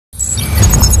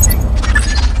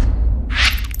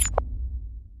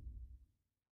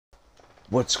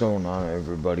What's going on,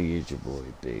 everybody? It's your boy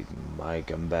Big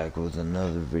Mike. I'm back with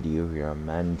another video here on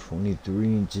Madden23,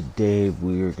 and today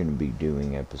we are going to be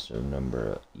doing episode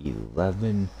number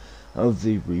 11 of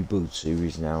the reboot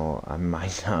series. Now, I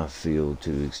might not feel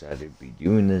too excited to be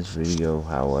doing this video,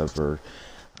 however,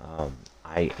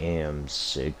 I am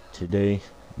sick today,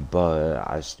 but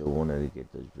I still wanted to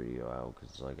get this video out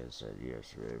because, like I said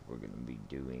yesterday, we're going to be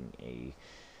doing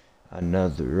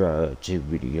another 2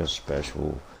 video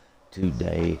special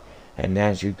today. And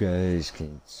as you guys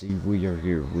can see, we are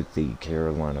here with the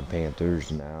Carolina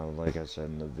Panthers. Now, like I said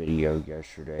in the video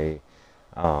yesterday,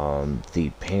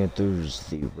 the Panthers,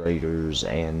 the Raiders,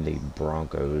 and the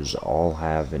Broncos all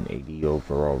have an 80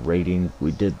 overall rating.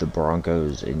 We did the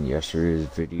Broncos in yesterday's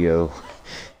video,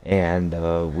 and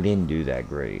we didn't do that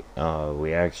great.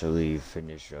 We actually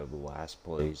finished last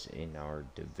place in our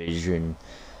division.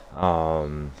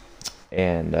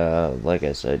 And like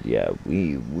I said, yeah,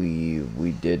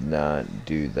 we did not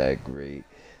do that great.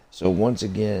 So once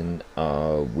again,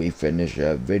 we finished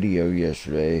that video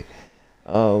yesterday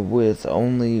with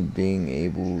only being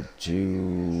able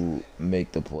to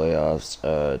make the playoffs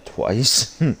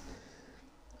twice.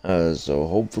 So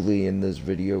hopefully in this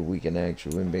video we can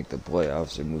actually make the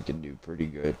playoffs and we can do pretty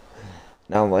good.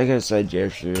 Now, like I said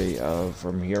yesterday,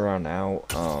 from here on out,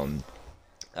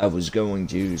 I was going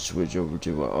to switch over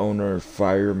to an owner,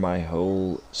 fire my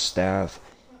whole staff,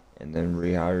 and then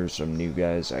rehire some new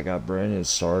guys. I got Brandon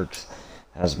Starks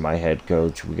as my head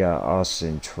coach. We got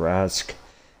Austin Trask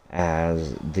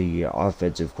as the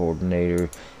offensive coordinator.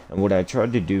 And what I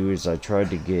tried to do is I tried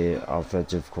to get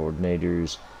offensive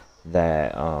coordinators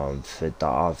that fit the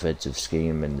offensive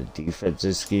scheme and the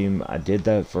defensive scheme. I did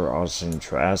that for Austin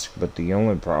Trask, but the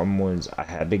only problem was I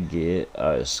had to get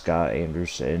Scott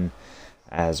Anderson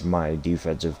as my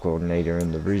defensive coordinator,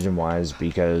 and the reason why is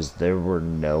because there were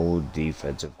no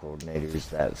defensive coordinators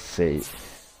that fit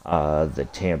the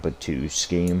Tampa 2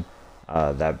 scheme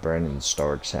that Brandon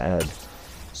Starks had.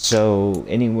 So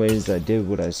anyways, I did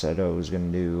what I said I was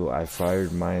going to do. I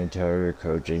fired my entire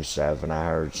coaching staff and I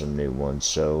hired some new ones.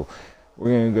 So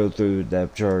we're going to go through the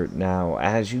depth chart now.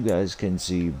 As you guys can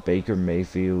see, Baker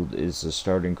Mayfield is the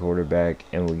starting quarterback,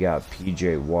 and we got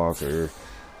PJ Walker.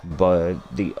 But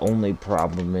the only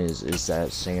problem is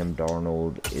that Sam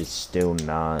Darnold is still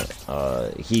not,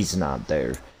 he's not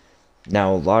there.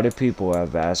 Now, a lot of people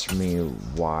have asked me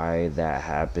why that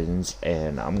happens,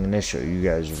 and I'm going to show you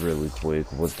guys really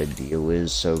quick what the deal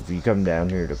is. So if you come down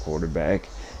here to quarterback,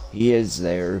 he is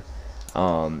there.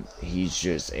 He's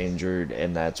just injured,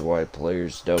 and that's why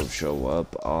players don't show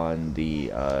up on the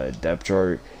depth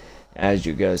chart. As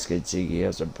you guys can see, he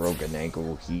has a broken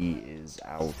ankle. He is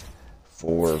out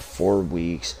for 4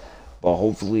 weeks, but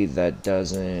hopefully that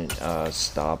doesn't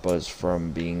stop us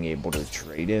from being able to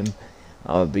trade him,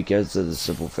 because of the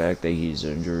simple fact that he's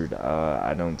injured.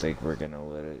 I don't think we're gonna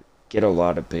let it get a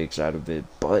lot of picks out of it,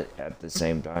 but at the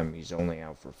same time, he's only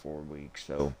out for 4 weeks.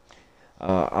 So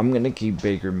I'm gonna keep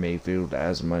Baker Mayfield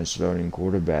as my starting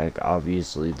quarterback.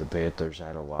 Obviously, the Panthers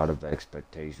had a lot of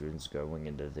expectations going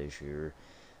into this year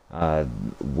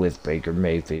with Baker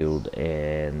Mayfield,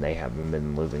 and they haven't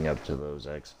been living up to those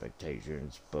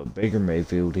expectations. But Baker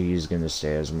Mayfield, he is going to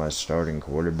stay as my starting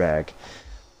quarterback.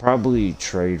 Probably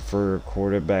trade for a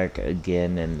quarterback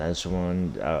again in this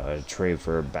one, trade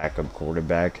for a backup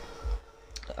quarterback.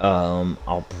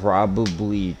 I'll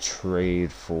probably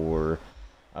trade for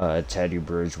Teddy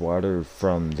Bridgewater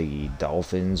from the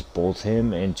Dolphins. Both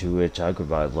him and Tua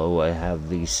Tagovailoa have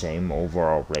the same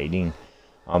overall rating.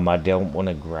 I don't want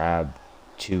to grab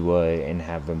Tua and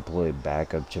have him play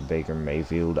backup to Baker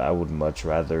Mayfield. I would much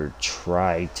rather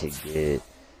try to get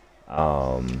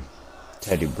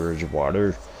Teddy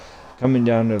Bridgewater. Coming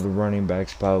down to the running back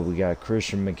spot, we got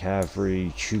Christian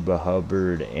McCaffrey, Chuba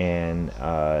Hubbard, and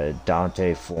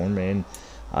Dante Foreman.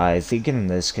 I think in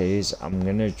this case, I'm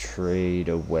going to trade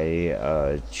away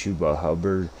Chuba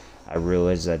Hubbard. I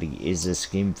realize that he is a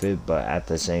scheme fit, but at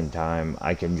the same time,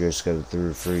 I can just go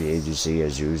through free agency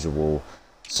as usual,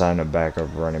 sign a backup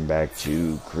running back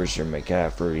to Christian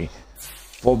McCaffrey.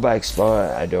 Fullback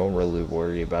spot, I don't really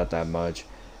worry about that much.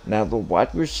 Now, the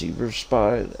wide receiver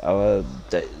spot,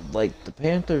 the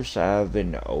Panthers have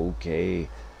an okay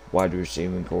wide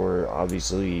receiving core.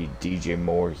 Obviously, DJ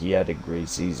Moore, he had a great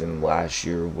season last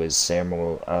year with Sam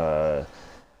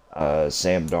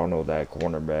Darnold at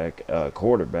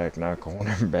quarterback, not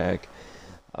cornerback.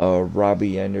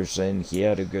 Robbie Anderson, he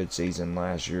had a good season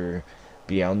last year.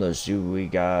 Beyond those two, we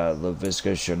got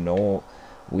Laviska Shenault,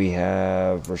 we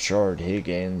have Rashard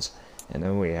Higgins, and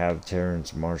then we have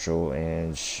Terrence Marshall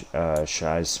and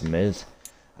Shi Smith.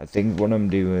 I think what I'm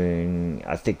doing,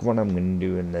 I think what I'm going to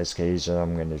do in this case is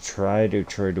I'm going to try to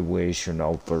trade away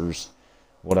Chanel first.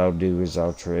 What I'll do is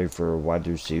I'll trade for a wide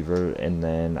receiver, and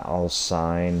then I'll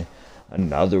sign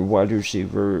another wide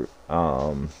receiver.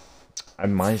 I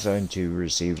might sign two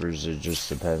receivers. It just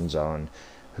depends on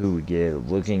who we get.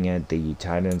 Looking at the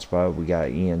tight end spot, we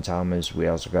got Ian Thomas. We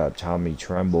also got Tommy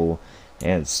Tremble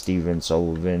and Steven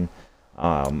Sullivan.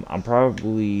 I'm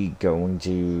probably going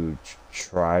to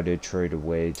try to trade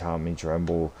away Tommy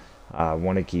Tremble. I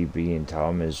want to keep Ian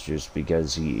Thomas just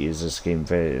because he is a scheme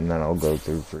fit, and then I'll go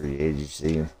through free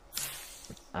agency.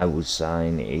 I would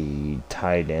sign a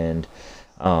tight end.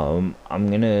 I'm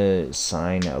gonna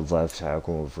sign a left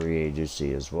tackle free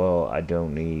agency as well. I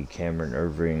don't need Cameron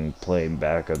Irving playing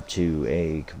backup to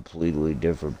a completely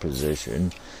different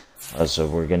position. So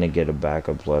we're gonna get a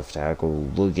backup left tackle.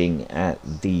 Looking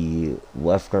at the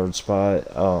left guard spot,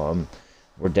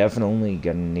 we're definitely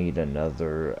gonna need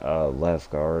another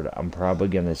left guard. I'm probably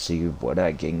gonna see what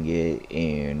I can get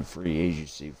in free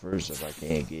agency first. If I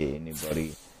can't get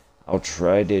anybody, I'll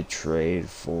try to trade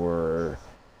for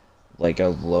like a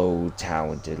low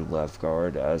talented left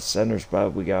guard. Center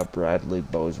spot, we got Bradley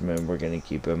Bozeman. We're gonna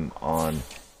keep him on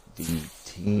the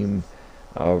team.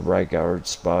 Right guard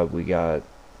spot, we got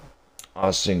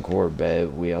Austin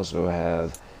Corbett. We also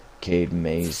have Cade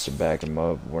Mays to back him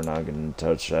up. We're not gonna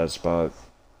touch that spot.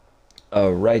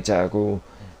 Right tackle,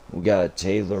 we got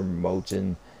Taylor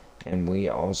Moton, and we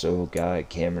also got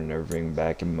Cameron Irving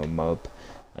backing him up.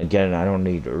 Again, I don't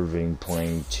need Irving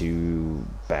playing two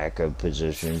backup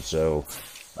positions, so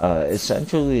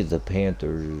essentially the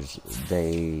Panthers,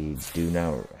 they do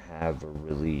not have a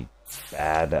really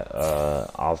bad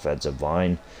offensive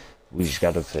line. We just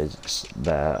got to fix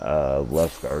that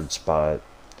left guard spot.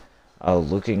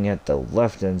 Looking at the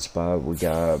left end spot, we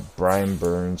got Brian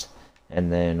Burns, and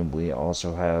then we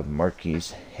also have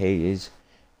Marquise Hayes.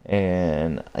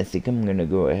 And I think I'm going to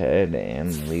go ahead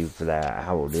and leave that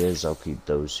how it is. I'll keep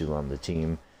those two on the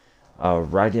team.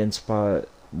 Right end spot,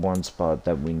 one spot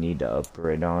that we need to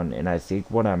upgrade on. And I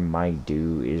think what I might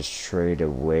do is trade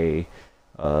away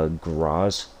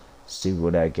Gross, see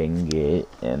what I can get.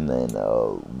 And then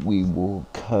we will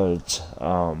cut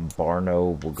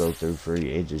Barno. We'll go through free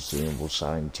agency and we'll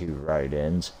sign two right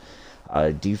ends.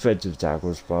 Defensive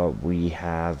tackle spot, we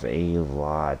have a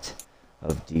lot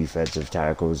of defensive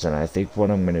tackles, and I think what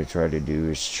I'm going to try to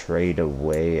do is trade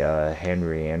away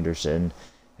Henry Anderson.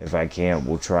 If I can't,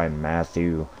 we'll try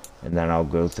Matthew, and then I'll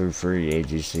go through free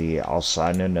agency. I'll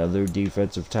sign another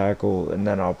defensive tackle, and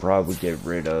then I'll probably get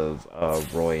rid of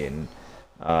Roy and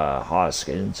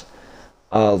Hoskins.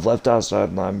 Left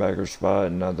outside linebacker spot,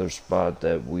 another spot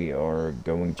that we are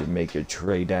going to make a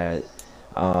trade at.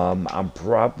 I'm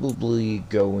probably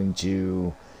going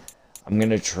to I'm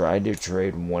going to try to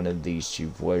trade one of these two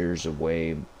players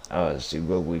away, see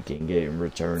what we can get in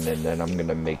return, and then I'm going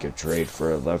to make a trade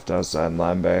for a left outside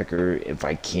linebacker. If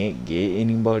I can't get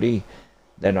anybody,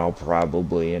 then I'll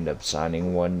probably end up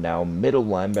signing one. Now, middle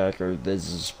linebacker, this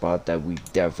is a spot that we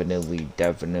definitely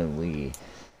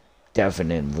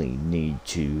need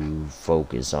to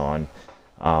focus on.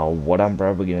 What I'm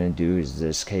probably going to do is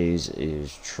this case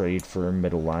is trade for a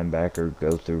middle linebacker,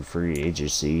 go through free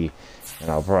agency, and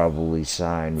I'll probably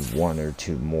sign one or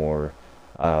two more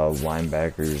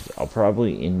linebackers. I'll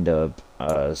probably end up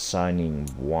signing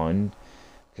one,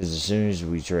 because as soon as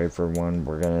we trade for one,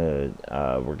 we're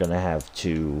gonna have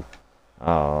two.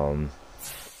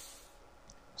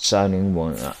 Signing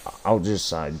one, I'll just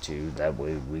sign two. That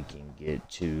way we can get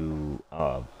to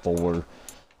 4.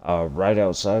 Right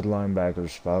outside linebacker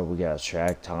spot, we got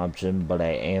Shaq Thompson, but I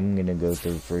am going to go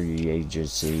through free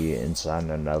agency and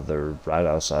sign another right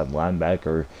outside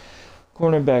linebacker.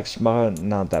 Cornerback spot,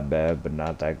 not that bad, but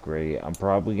not that great. I'm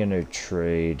probably going to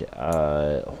trade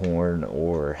Horn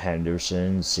or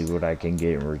Henderson, see what I can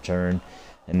get in return.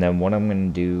 And then what I'm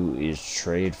going to do is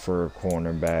trade for a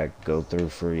cornerback, go through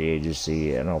free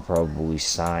agency, and I'll probably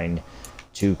sign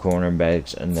 2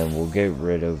 cornerbacks, and then we'll get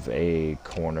rid of a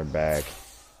cornerback.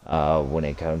 When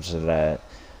it comes to that.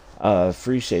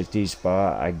 Free safety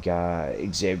spot, I got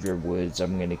Xavier Woods.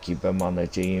 I'm going to keep him on the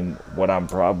team. What I'm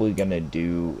probably going to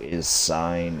do is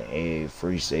sign a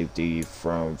free safety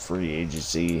from free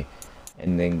agency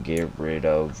and then get rid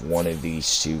of one of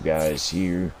these two guys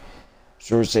here.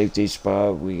 Short safety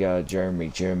spot, we got Jeremy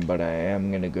Chin, but I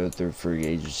am going to go through free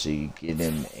agency, get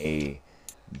him a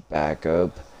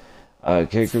backup.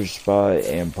 Kicker spot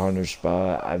and punter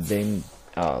spot, I've been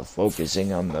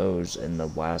focusing on those in the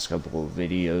last couple of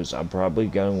videos. I'm probably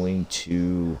going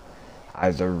to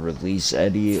either release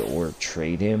Eddie or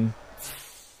trade him.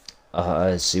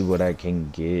 See what I can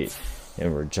get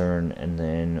in return, and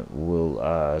then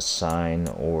we'll sign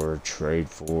or trade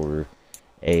for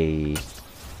a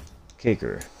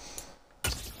kicker.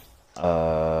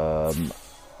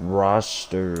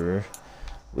 Roster,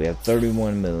 we have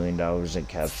 $31 million in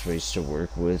cap space to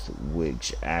work with,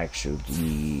 which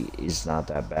actually is not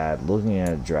that bad. Looking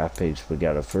at draft picks, we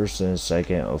got a first and a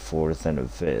second, a fourth, and a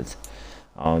fifth.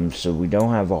 So we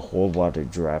don't have a whole lot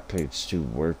of draft picks to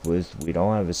work with. We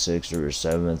don't have a sixth or a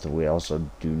seventh. We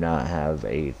also do not have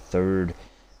a third.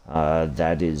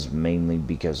 That is mainly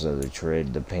because of the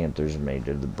trade the Panthers made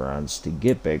to the Browns to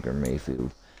get Baker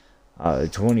Mayfield.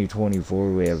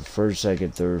 2024, we have first,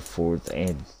 second, third, fourth,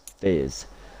 and fifth.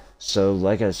 So,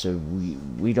 like I said,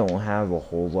 we don't have a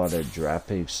whole lot of draft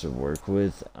picks to work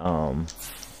with.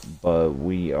 But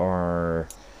we're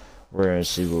gonna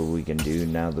see what we can do.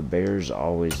 Now, the Bears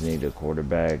always need a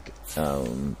quarterback.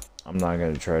 I'm not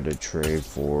gonna try to trade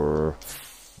for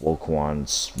Roquan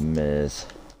Smith.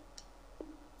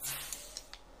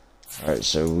 Alright,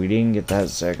 so we didn't get that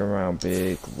second round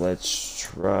pick. Let's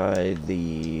try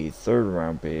the third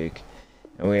round pick.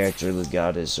 And we actually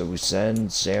got it. So we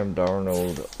send Sam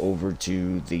Darnold over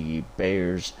to the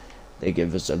Bears. They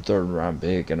give us a third round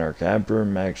pick, and our cap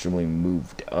room actually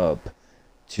moved up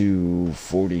to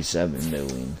 $47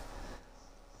 million.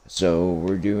 So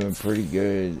we're doing pretty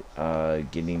good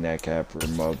getting that cap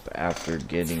room up after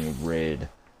getting rid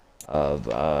of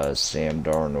Sam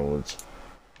Darnold's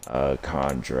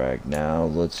contract. Now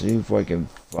let's see if I can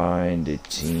find a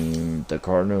team. The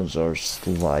Cardinals are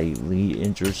slightly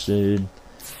interested.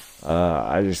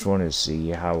 I just want to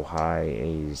see how high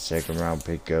a second round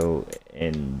pick go,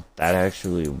 and that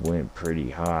actually went pretty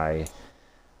high.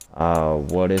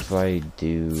 What if I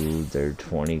do their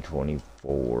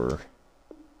 2024?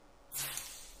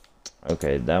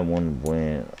 Okay, that one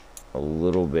went a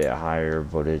little bit higher,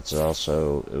 but it was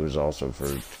also for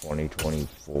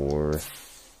 2024.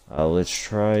 Let's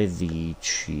try the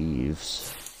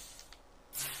Chiefs.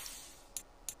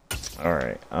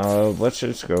 Alright, let's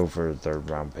just go for a third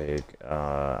round pick.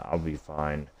 I'll be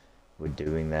fine with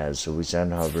doing that. So we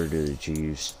send Hubbard to the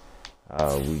Chiefs.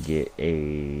 We get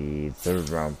a third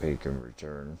round pick in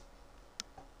return.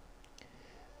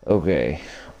 Okay,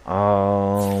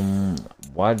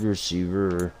 wide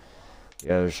receiver,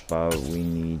 the other spot we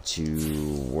need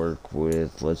to work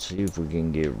with. Let's see if we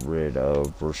can get rid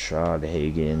of Rashad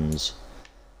Higgins.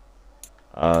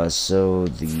 So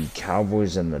the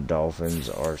Cowboys and the Dolphins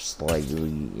are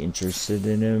slightly interested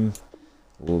in him.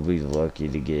 We'll be lucky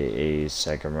to get a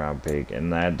second round pick,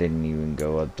 and that didn't even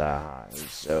go up that high.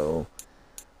 So,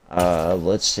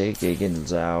 let's take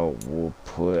Higgins out. We'll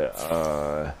put,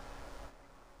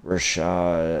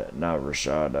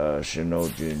 Chenault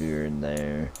Jr. in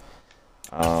there.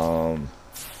 I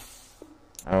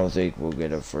don't think we'll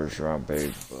get a first round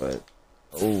pick, but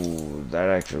oh, that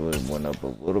actually went up a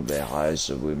little bit high,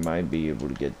 so we might be able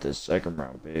to get the second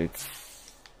round pick.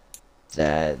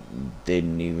 That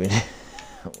didn't even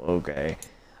okay.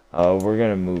 We're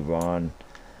gonna move on.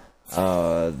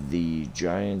 The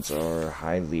Giants are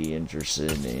highly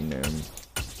interested in him.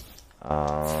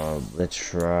 Let's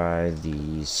try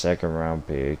the second round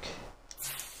pick.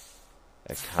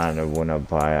 That kind of went up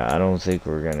high. I don't think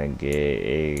we're gonna get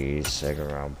a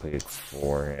second round pick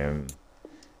for him.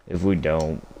 If we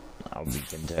don't, I'll be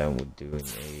content with doing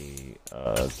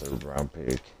a third round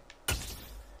pick.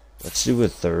 Let's do a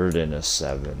third and a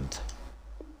seventh.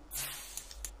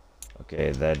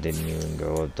 Okay, that didn't even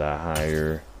go up that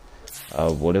higher.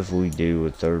 What if we do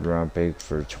a third round pick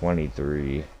for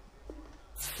 23?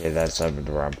 Okay, that seventh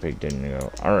round pick didn't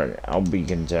go. Alright, I'll be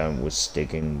content with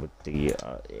sticking with the,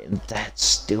 and that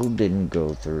still didn't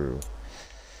go through.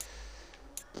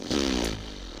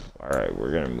 Alright,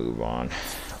 we're gonna move on.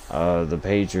 The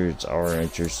Patriots are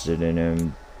interested in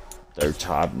him. Their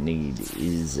top need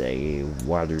is a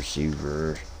wide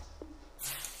receiver.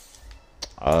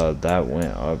 That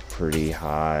went up pretty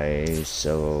high,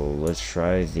 so let's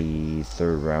try the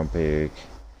third round pick.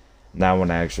 That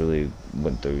one actually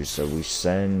went through, so we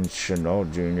send Chenault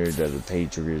Jr. to the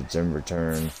Patriots in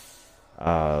return.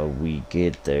 We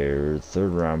get their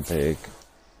third round pick.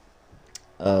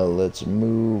 Let's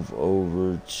move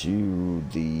over to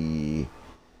the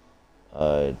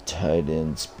tight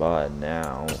end spot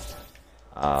now.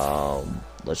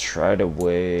 Let's try to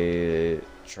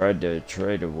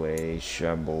trade away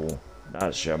Tremble.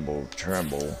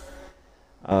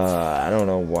 I don't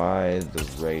know why the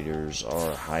Raiders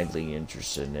are highly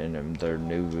interested in him. They're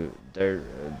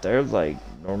like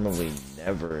normally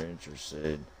never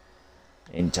interested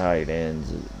in tight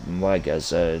ends. Like I've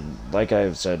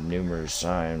said numerous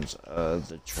times,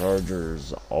 the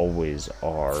Chargers always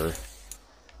are.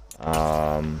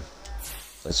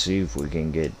 Let's see if we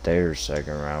can get their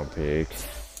second round pick.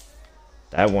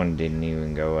 That one didn't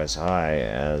even go as high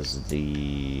as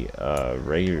the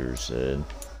Raiders did.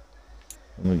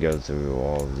 Let me go through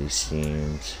all of these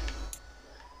teams.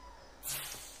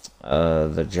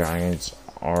 The Giants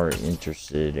are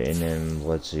interested in him.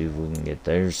 Let's see if we can get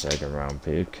their second round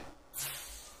pick.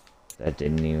 That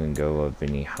didn't even go up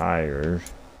any higher.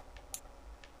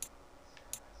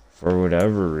 For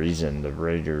whatever reason, the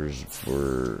Raiders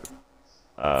were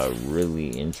really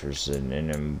interested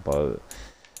in him, but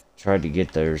tried to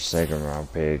get their second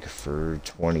round pick for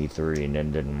 23 and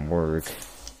it didn't work.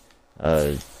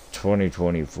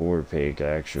 2024 pick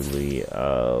actually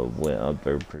went up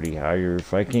there pretty higher.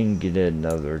 If I can get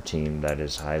another team that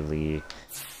is highly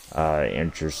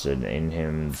interested in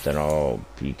him, then I'll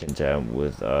be content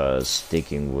with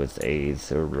sticking with a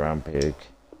third round pick.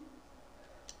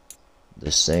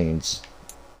 The Saints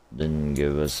didn't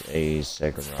give us a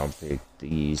second round pick.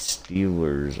 The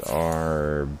Steelers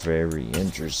are very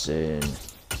interested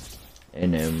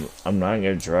in him. I'm not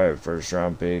going to try a first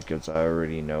round pick because I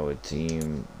already know a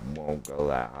team won't go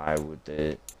that high with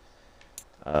it.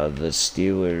 The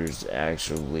Steelers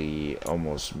actually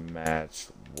almost matched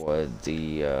what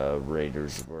the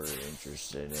Raiders were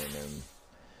interested in him.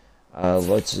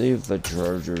 Let's see if the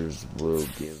Chargers will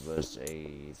give us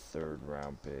a third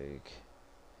round pick.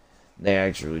 They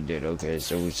actually did. Okay,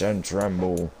 so we sent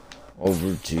Tremble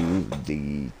over to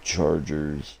the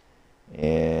Chargers,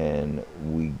 and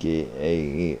we get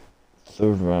a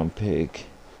third round pick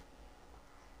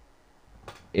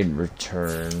in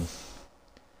return.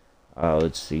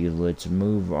 Let's see. Let's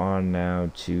move on now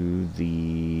to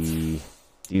the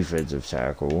defensive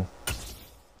tackle.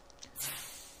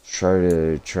 Try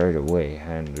to trade away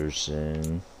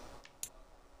Henderson.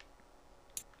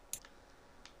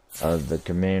 The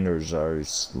Commanders are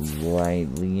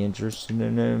slightly interested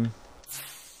in him.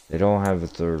 They don't have a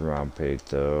third round pick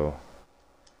though.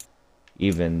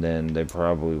 Even then, they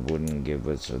probably wouldn't give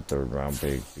us a third round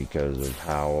pick because of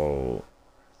how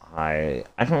high.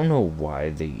 I don't know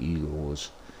why the Eagles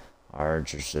are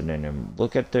interested in him.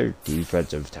 Look at their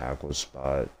defensive tackle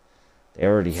spot. They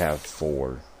already have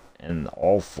 4, and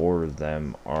all 4 of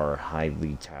them are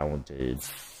highly talented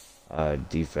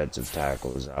defensive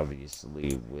tackles,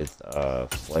 obviously, with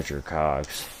Fletcher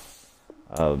Cox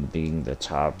being the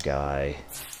top guy.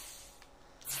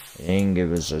 They didn't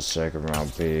give us a second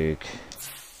round pick.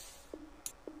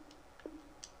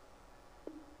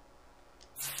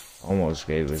 Almost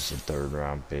gave us a third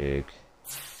round pick.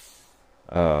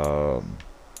 I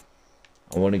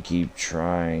want to keep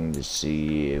trying to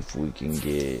see if we can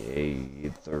get a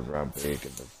third round pick.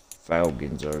 The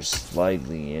Falcons are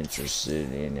slightly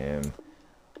interested in him.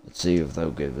 Let's see if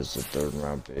they'll give us a third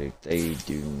round pick. They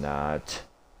do not.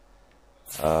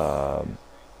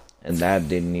 And that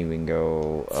didn't even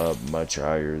go up much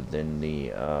higher than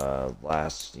the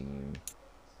last team.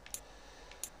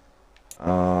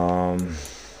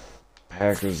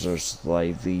 Packers are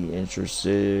slightly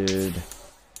interested.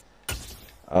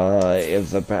 If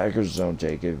the Packers don't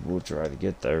take it, we'll try to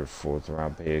get their 4th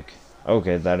round pick.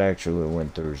 Okay, that actually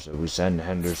went through, so we send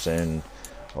Henderson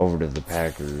over to the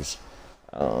Packers.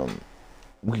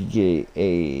 We get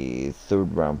a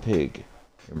 3rd round pick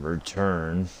in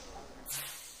return.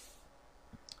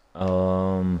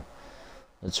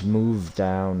 Let's move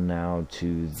down now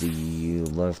to the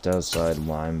left outside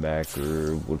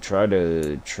linebacker. We'll try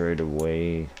to trade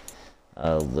away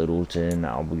Littleton.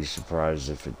 I'll be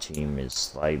surprised if a team is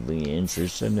slightly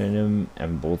interested in him,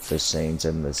 and both the Saints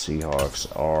and the Seahawks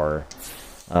are.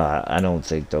 I don't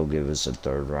think they'll give us a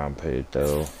 3rd round pick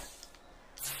though.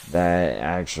 That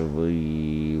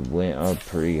actually went up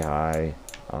pretty high.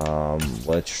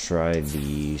 Let's try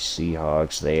the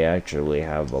Seahawks. They actually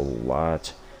have a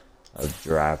lot of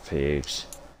draft picks.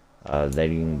 They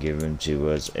didn't give them to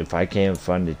us. If I can't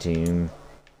find a team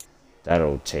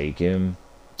that'll take him,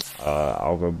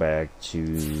 I'll go back to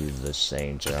the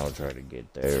Saints and I'll try to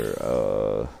get their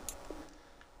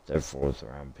 4th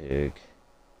round pick.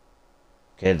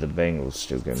 Okay, the Bengals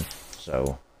took him,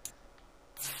 so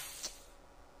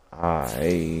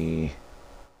I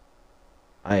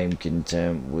am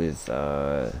content with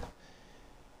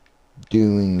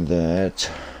doing that.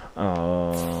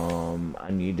 I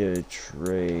need to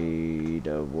trade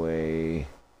away.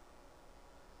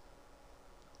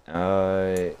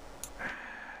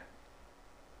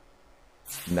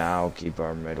 Now keep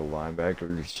our middle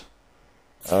linebackers.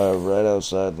 Right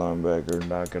outside linebacker,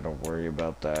 not gonna worry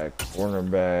about that.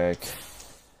 Cornerback,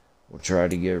 we'll try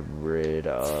to get rid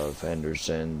of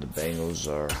Henderson. The Bengals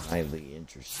are highly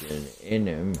interested in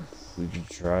him. We could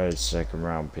try a 2nd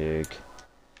round pick.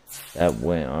 That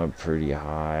went up pretty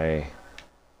high.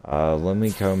 Let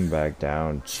me come back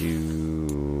down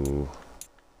to...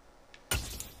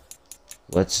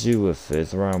 Let's do a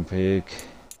 5th round pick.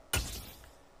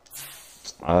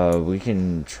 We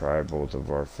can try both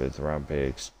of our 5th round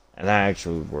picks. And that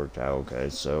actually worked out okay.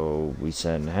 So we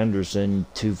send Henderson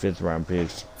 2 5th round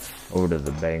picks over to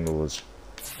the Bengals.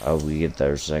 We get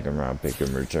their 2nd round pick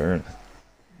in return.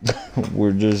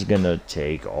 We're just gonna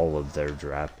take all of their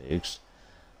draft picks.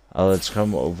 Let's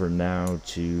come over now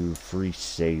to free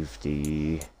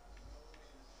safety.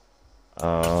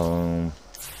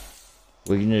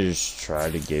 We can just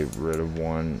try to get rid of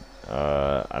one.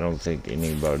 I don't think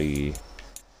anybody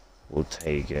will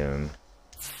take him.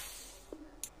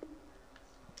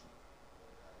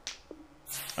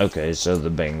 Okay, so the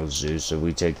Bengals do, so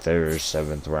we take their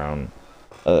 7th round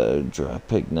draft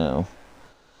pick now.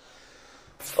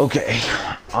 Okay,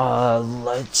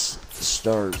 let's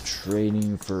start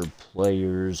trading for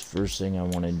players. First thing I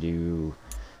want to do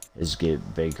is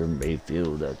get Baker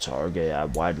Mayfield at target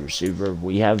at wide receiver.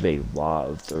 We have a lot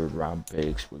of 3rd round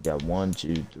picks. We got 1,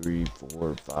 2, 3,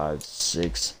 4, 5,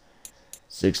 6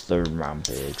 3rd round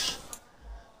picks.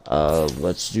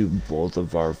 Let's do both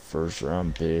of our 1st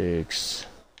round picks.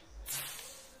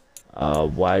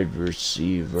 Wide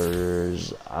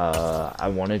receivers, I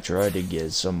want to try to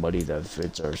get somebody that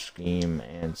fits our scheme,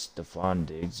 and Stefon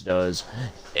Diggs does.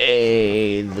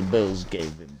 Hey, the Bills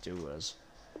gave him to us.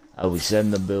 We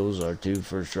send the Bills our 2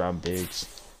 1st round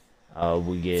picks.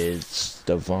 We get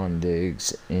Stefon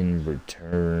Diggs in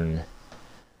return.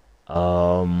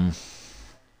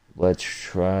 Let's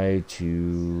try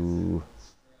to...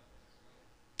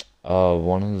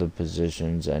 one of the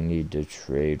positions I need to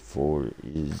trade for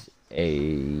is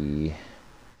a...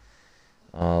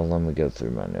 let me go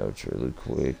through my notes really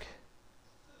quick.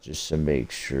 Just to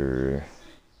make sure...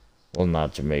 Well,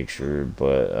 not to make sure,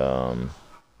 but,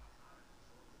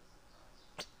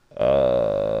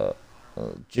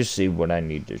 just see what I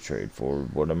need to trade for.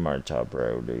 What are my top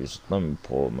priorities? Let me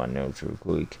pull up my notes real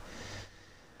quick.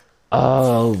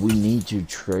 We need to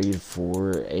trade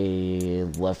for a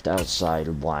left outside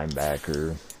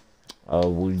linebacker.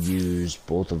 We'll use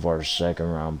both of our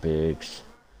 2nd round picks.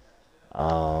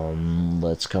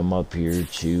 Let's come up here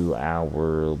to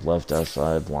our left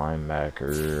outside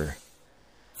linebacker.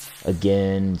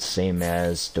 Again, same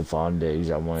as Stefon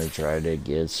Diggs, I want to try to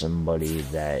get somebody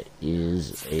that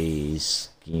is a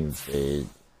scheme fit.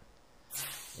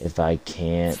 If I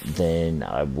can't, then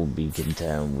I will be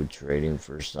content with trading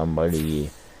for somebody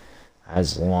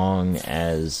as long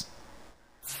as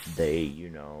they, you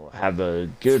know, have a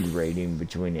good rating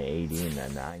between an 80 and a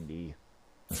 90.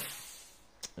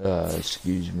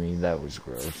 Excuse me, that was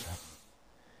gross.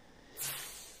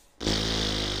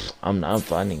 I'm not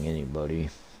finding anybody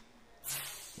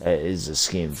that is a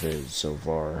scheme fit so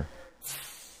far.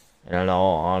 And in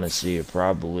all honesty, it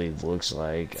probably looks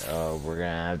like we're going to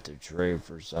have to trade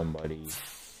for somebody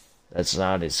that's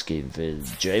not a scheme fit.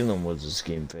 Jalen was a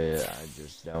scheme fit. I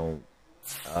just don't...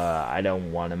 I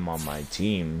don't want him on my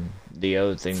team. The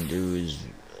other thing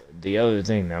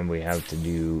that we have to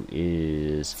do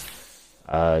is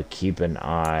keep an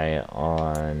eye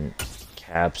on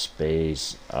cap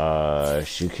space.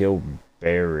 Shaquille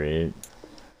Barrett.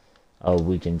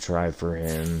 We can try for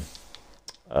him.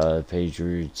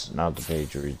 Patriots, not the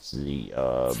Patriots, the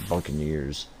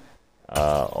Buccaneers,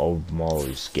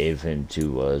 almost gave him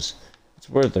to us. It's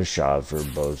worth a shot for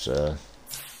Bosa.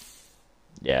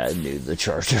 Yeah, I knew the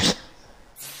Chargers.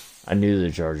 I knew the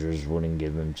Chargers wouldn't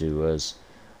give him to us.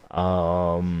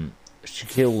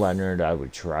 Shaquille Leonard, I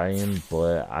would try him,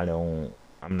 but I'm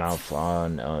not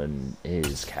fond on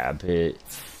his cap hit.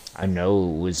 I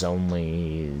know it was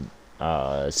only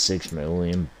 $6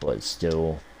 million, but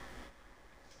still.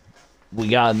 We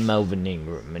got Melvin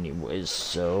Ingram anyways,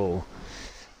 so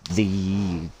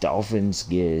the Dolphins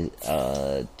get 2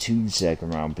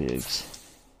 2nd round picks.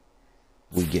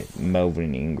 We get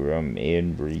Melvin Ingram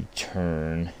in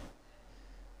return.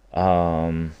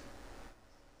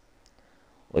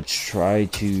 Let's try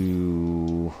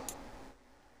to...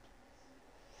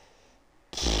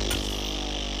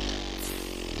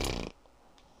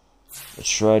 Let's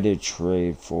try to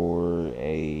trade for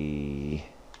a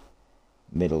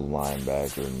middle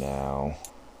linebacker now.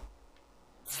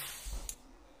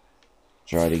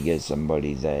 Try to get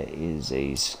somebody that is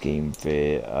a scheme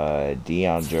fit.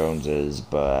 Deion Jones is,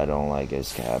 but I don't like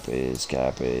his cap. His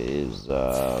cap is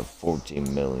 $14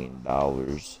 million.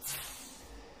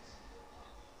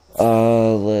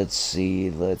 Let's see.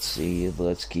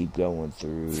 Let's keep going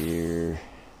through here.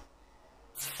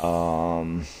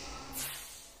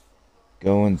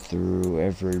 Going through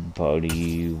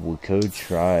everybody, we could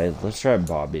try. Let's try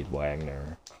Bobby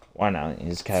Wagner. Why not?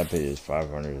 His cap hit is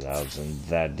 500,000.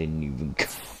 That didn't even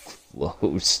come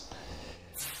close.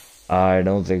 I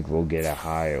don't think we'll get a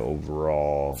high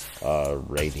overall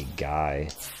rated guy.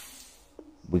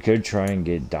 We could try and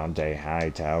get Dante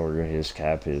Hightower. His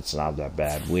cap hit's not that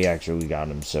bad. We actually got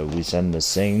him. So we send the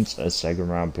Saints a second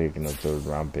round pick and a third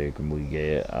round pick, and we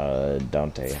get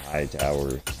Dante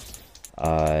Hightower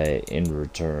in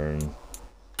return.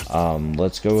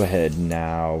 Let's go ahead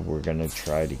now. We're gonna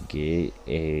try to get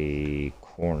a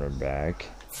cornerback.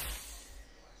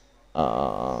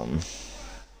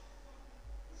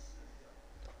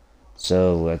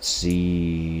 So let's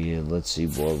see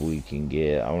what we can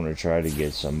get. I want to try to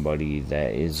get somebody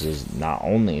that is not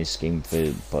only a scheme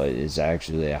fit, but is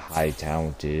actually a high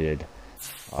talented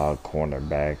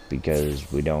cornerback,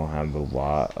 because we don't have a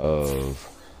lot of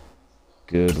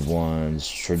good ones.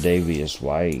 Tre'Davious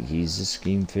White, he's a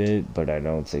scheme fit, but I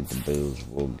don't think the Bills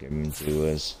will give him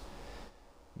to us.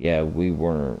 Yeah, we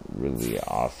weren't really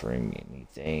offering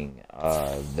anything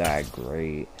that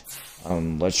great.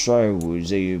 Let's try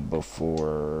Woozy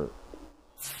before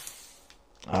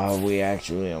we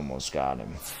actually almost got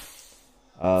him.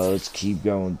 Let's keep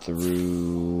going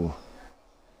through.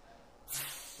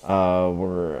 I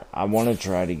want to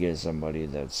try to get somebody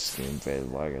that's scheme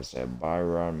fit. Like I said,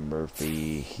 Byron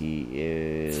Murphy, he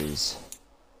is.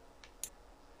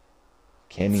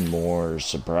 Kenny Moore,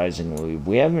 surprisingly,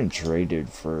 we haven't traded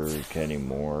for Kenny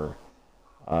Moore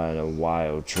in a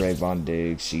while. Trayvon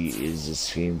Diggs, he is a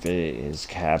scheme fit. His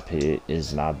cap hit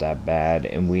is not that bad,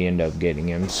 and we end up getting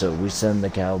him. So we send the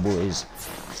Cowboys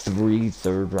 3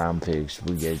 third-round picks.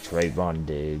 We get Trayvon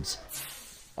Diggs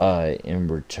in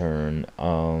return.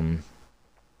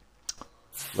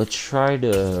 Let's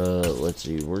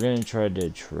see. We're gonna try to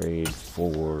trade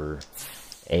for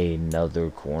another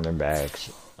quarterback.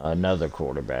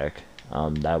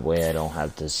 That way I don't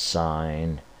have to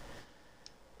sign.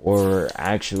 Or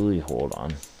actually, hold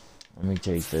on. Let me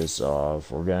take this off.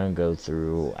 We're gonna go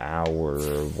through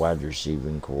our wide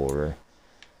receiving core.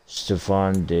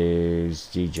 Stefon Diggs,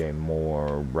 DJ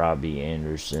Moore, Robbie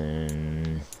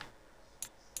Anderson.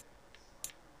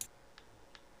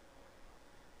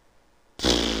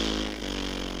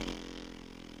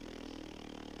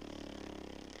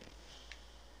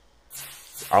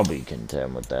 I'll be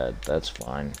content with that. That's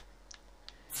fine.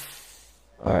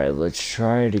 Alright, let's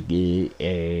try to get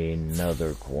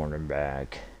another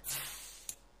cornerback.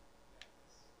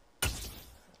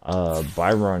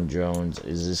 Byron Jones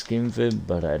is a scheme fit,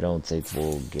 but I don't think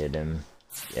we'll get him.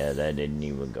 Yeah, that didn't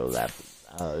even go up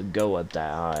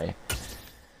that high.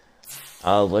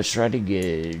 Let's try to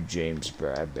get James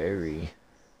Bradbury.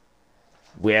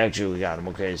 We actually got him.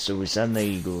 Okay, so we send the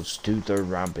Eagles 2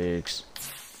 third-round picks.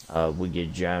 We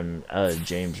get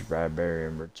James Bradbury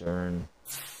in return.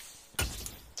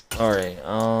 Alright,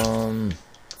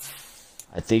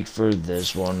 I think for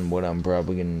this one, what I'm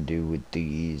probably going to do with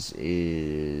these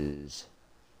is,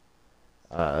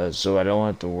 so I don't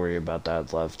have to worry about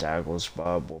that left tackle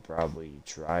spot, we'll probably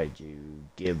try to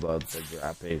give up the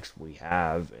draft picks we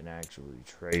have and actually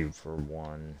trade for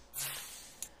one.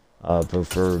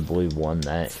 Preferably one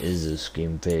that is a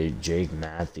scheme fit. Jake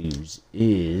Matthews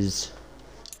is.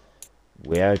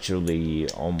 We actually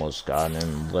almost got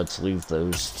him. Let's leave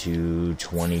those to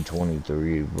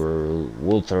 2023.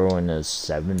 We'll throw in a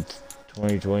 7th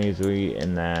 2023,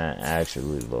 and that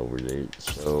actually lowered it.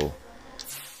 So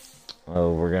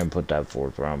we're gonna put that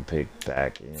 4th round pick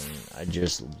back in. I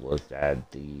just looked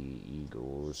at the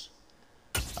Eagles.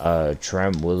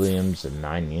 Trent Williams, a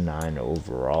 99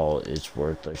 overall, is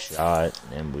worth a shot,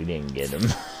 and we didn't get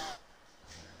him.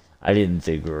 I didn't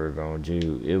think we were going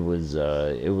to. It was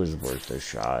worth a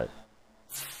shot.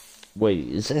 Wait,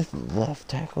 is that left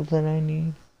tackle that I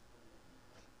need?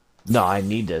 No, I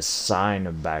need to sign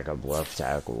a backup left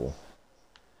tackle.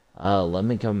 Let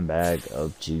me come back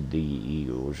up to the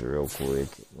Eagles real quick.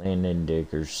 Landon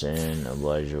Dickerson,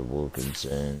 Elijah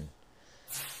Wilkinson.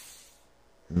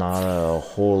 Not a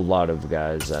whole lot of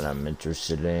guys that I'm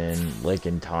interested in.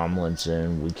 Laken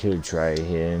Tomlinson, we could try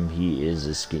him. He is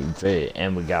a scheme fit,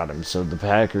 and we got him. So the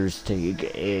Packers take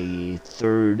a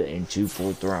 3rd and 2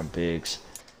 4th round picks.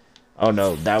 Oh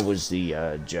no, that was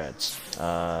the Jets,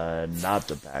 not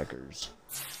the Packers.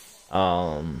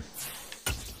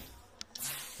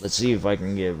 Let's see if I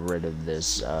can get rid of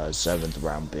this 7th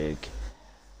round pick.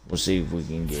 We'll see if we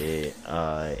can get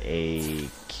a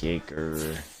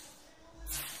kicker.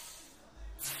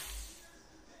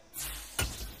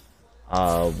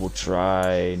 We'll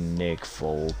try Nick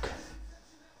Folk.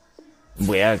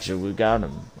 We got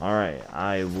him. Alright,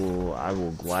 I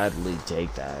will gladly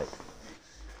take that.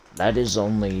 That is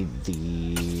only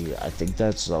the, I think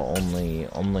that's the only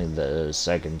the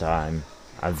second time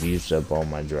I've used up all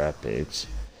my draft picks.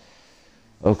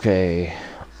 Okay,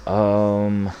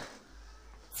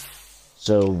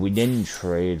 so we didn't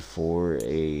trade for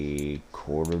a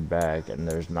quarterback, and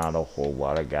there's not a whole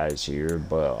lot of guys here,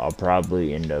 but I'll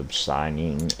probably end up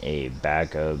signing a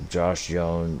backup. Josh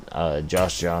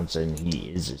Johnson, he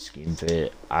is a scheme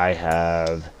fit. I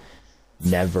have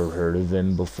never heard of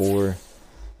him before,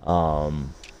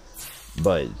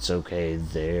 but it's okay.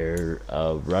 There,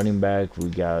 running back, we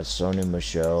got Sony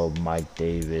Michel, Mike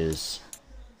Davis,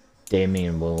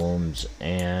 Damian Williams,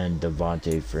 and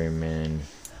Devontae Freeman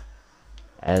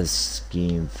as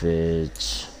scheme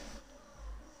fits.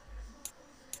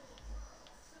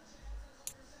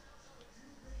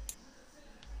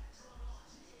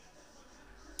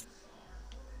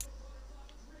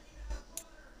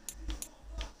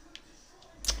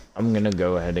 I'm gonna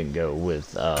go ahead and go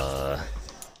with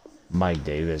Mike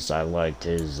Davis. I liked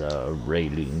his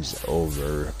ratings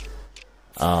over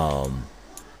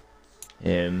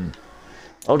him.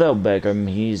 Odell Beckham,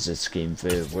 he's a scheme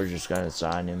fit. We're just gonna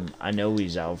sign him. I know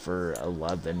he's out for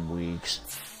 11 weeks,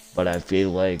 but I feel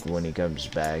like when he comes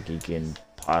back, he can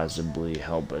possibly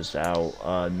help us out.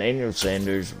 Emmanuel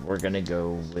Sanders, we're gonna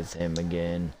go with him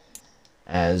again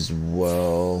as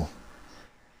well.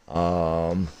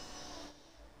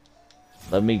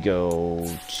 Let me go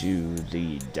to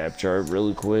the depth chart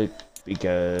really quick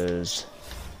because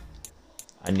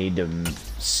I need to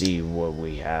see what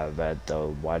we have at the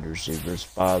wide receiver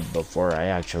spot before I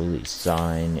actually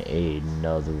sign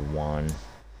another one.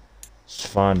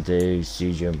 Stefon,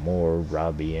 CJ Moore,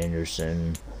 Robbie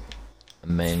Anderson,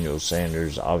 Emmanuel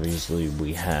Sanders. Obviously,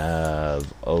 we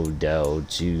have Odell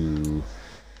to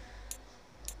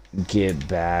get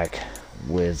back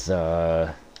with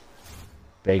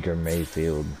Baker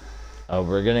Mayfield.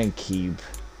 We're gonna keep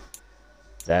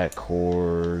that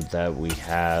core that we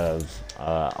have.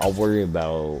 I'll worry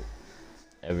about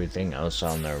everything else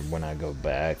on there when I go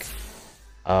back.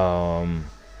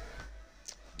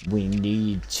 We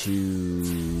need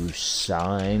to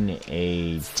sign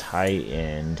a tight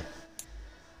end.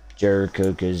 Jared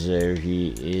Cook is there.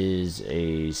 He is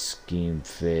a scheme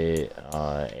fit.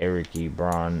 Eric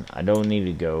Ebron. I don't need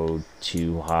to go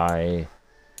too high.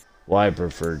 Well, I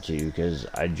prefer to because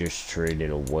I just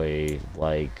traded away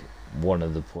like one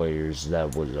of the players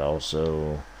that was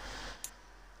also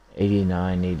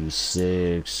 89,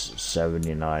 86,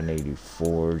 79,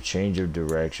 84. Change of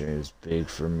direction is big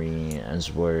for me,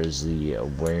 as well as the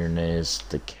awareness,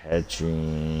 the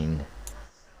catching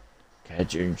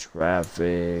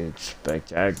traffic,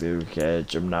 spectacular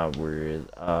catch. I'm not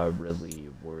really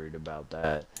worried about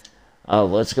that.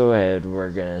 Let's go ahead.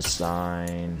 We're gonna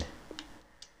sign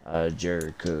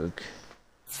Jared Cook.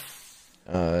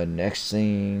 Next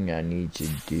thing I need to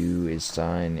do is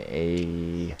sign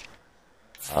a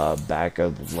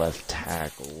backup left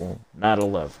tackle, not a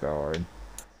left guard.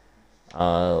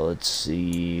 Let's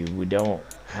see, we don't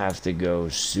have to go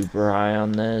super high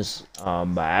on this,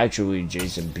 but actually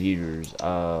Jason Peters,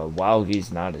 while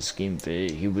he's not a scheme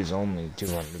fit, he was only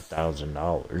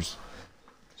 $200,000,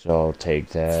 so I'll take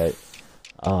that.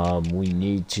 We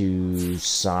need to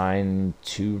sign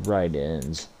 2 right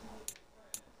ends,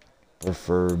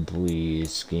 preferably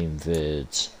scheme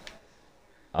fits.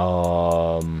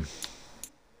 Let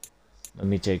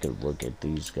me take a look at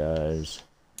these guys.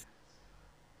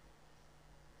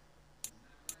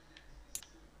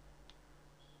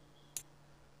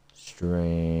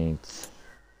 Strength,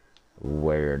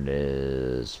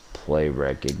 awareness, play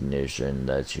recognition,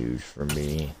 that's huge for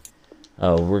me.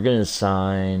 We're gonna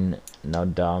sign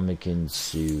Ndamukong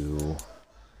Suh.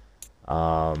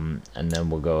 And then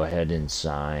we'll go ahead and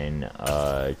sign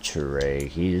Toure.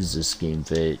 He is a scheme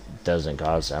fit, doesn't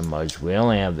cost that much. We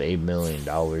only have $8 million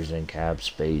in cap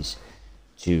space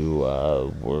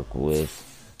to work with.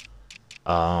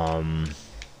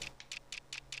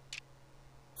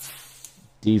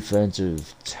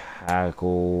 Defensive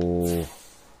tackle,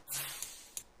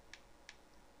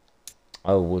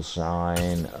 I will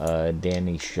sign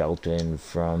Danny Shelton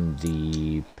from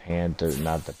the Panthers,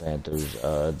 not the Panthers,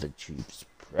 the Chiefs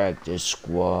practice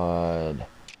squad.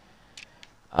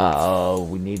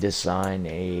 We need to sign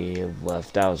a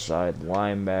left outside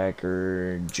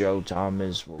linebacker. Joe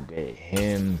Thomas, we'll get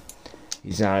him.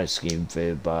 He's not a scheme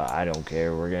fit, but I don't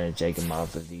care. We're going to take him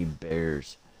off of the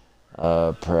Bears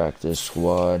practice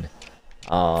squad.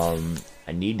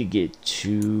 I need to get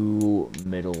 2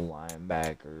 middle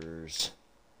linebackers.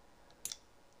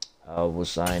 We'll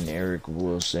sign Eric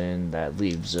Wilson. That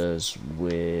leaves us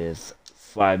with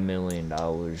 $5 million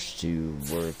to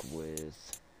work with.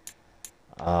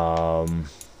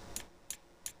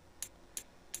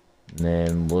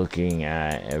 Then looking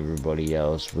at everybody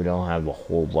else, we don't have a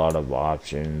whole lot of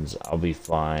options. I'll be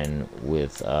fine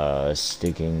with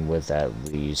sticking with at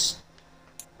least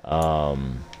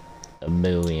 $1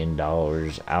 million.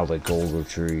 Alec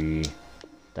Ogletree.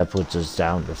 That puts us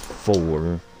down to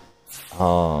 4.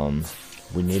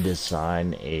 We need to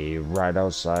sign a right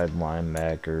outside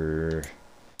linebacker.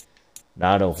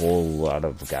 Not a whole lot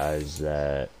of guys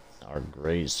that are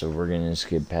great, so we're gonna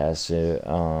skip past it.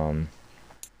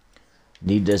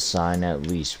 Need to sign at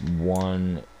least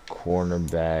one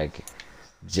cornerback.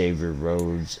 Xavier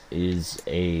Rhodes is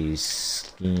a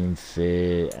scheme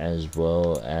fit, as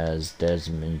well as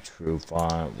Desmond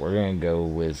Trufant. We're gonna go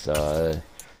with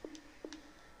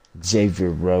Xavier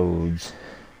Rhodes.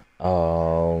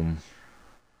 And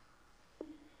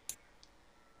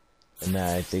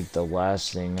then I think the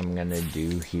last thing I'm gonna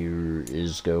do here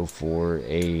is go for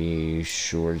a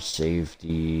short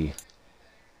safety.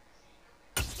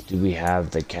 Do we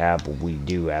have the cap? We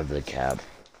do have the cap.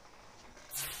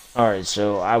 Alright,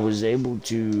 so I was able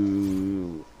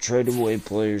to trade away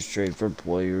players, trade for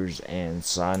players, and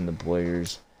sign the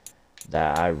players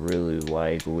that I really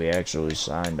like. We actually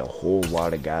signed a whole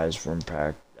lot of guys from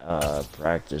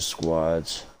practice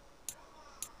squads.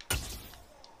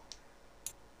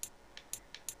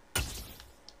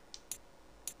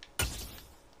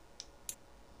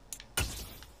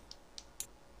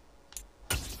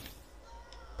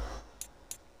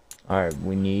 Alright,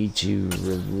 we need to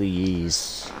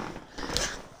release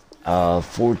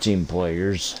 14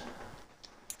 players.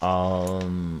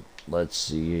 Let's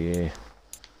see.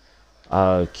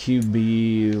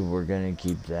 QB, we're gonna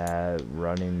keep that.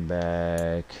 Running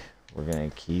back, we're gonna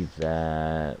keep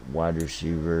that. Wide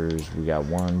receivers, we got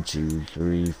 1, 2,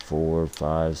 3, 4,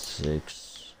 5,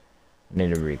 6. I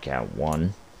need to recount.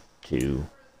 1, 2,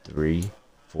 3,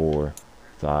 4,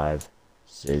 5,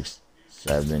 6,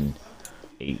 7,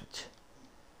 8.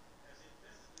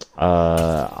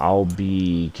 I'll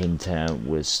be content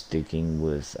with sticking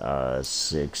with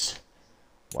 6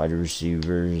 wide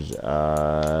receivers.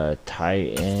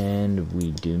 Tight end,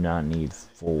 we do not need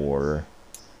 4.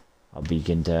 I'll be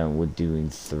content with doing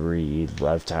 3.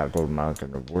 Left tackle, not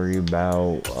gonna worry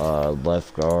about.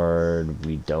 Left guard,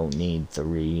 we don't need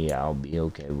 3. I'll be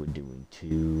okay with doing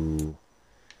 2.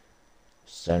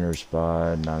 Center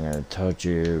spot, not gonna touch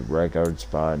it. Right guard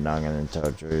spot, not gonna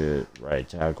touch it. Right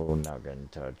tackle, not gonna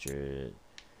touch it.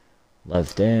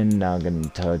 Left end, not gonna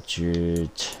touch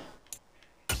it.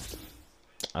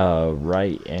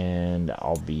 Right end,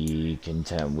 I'll be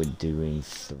content with doing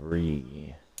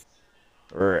 3.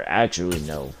 Or actually,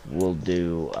 no, we'll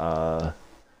do, we'll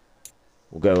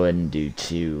go ahead and do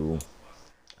 2.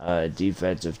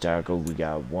 Defensive tackle, we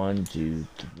got 1, 2,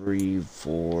 3,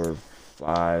 4,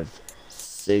 5,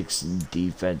 6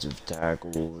 defensive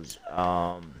tackles.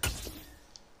 I'll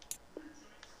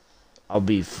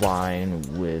be fine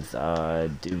with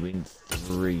doing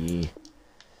 3.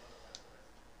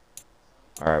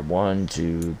 Alright, 1,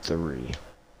 2, 3.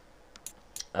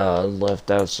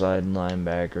 Left outside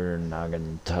linebacker, not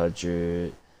gonna touch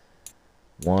it.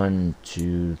 1,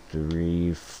 2,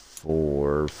 3,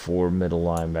 4. 4 middle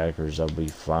linebackers, I'll be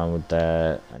fine with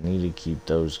that. I need to keep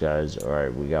those guys.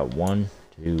 Alright, we got 1,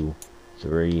 2,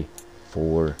 3,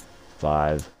 4,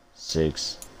 5,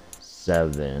 6,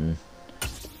 7.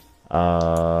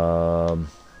 I'll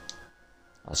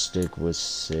stick with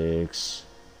 6.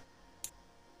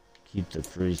 Keep the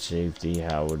free safety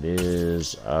how it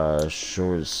is.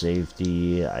 Short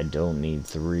safety, I don't need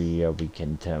 3. I'll be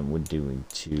content with doing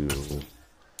 2.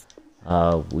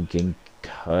 We can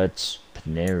cut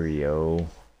Panario.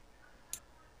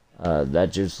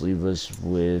 That just leaves us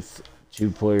with 2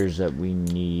 players that we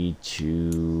need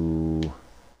to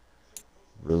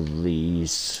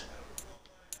release.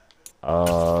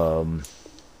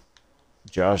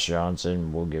 Josh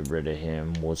Johnson, we'll get rid of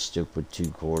him. We'll stick with 2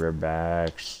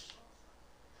 quarterbacks.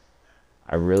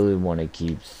 I really want to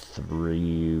keep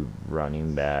 3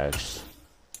 running backs.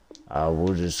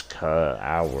 We'll just cut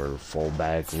our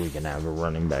fullback. We can have a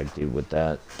running back deal with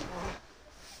that.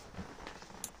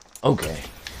 Okay.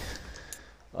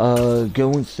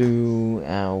 Going through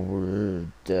our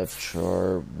depth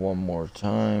chart one more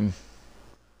time.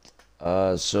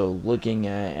 So looking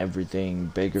at everything,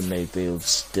 Baker Mayfield's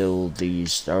still the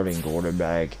starting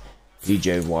quarterback.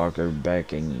 PJ Walker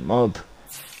backing him up.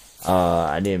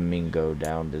 I didn't mean go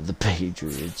down to the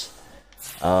Patriots.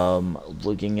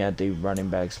 Looking at the running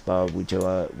back spot, we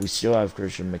still have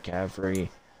Christian McCaffrey.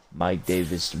 Mike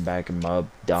Davis to back him up.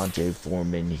 Dante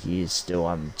Foreman, he is still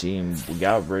on the team. We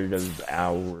got rid of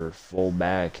our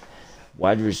fullback.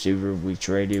 Wide receiver we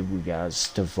traded, we got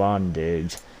Stefon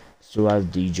Diggs. Still have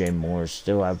DJ Moore.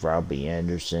 Still have Robbie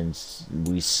Anderson.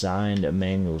 We signed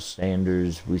Emmanuel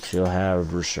Sanders. We still have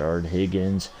Rashard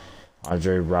Higgins.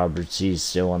 Andre Roberts, he's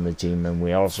still on the team. And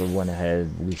we also went ahead,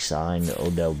 we signed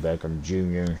Odell Beckham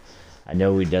Jr. I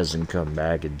know he doesn't come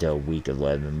back until week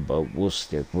 11, but we'll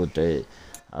stick with it.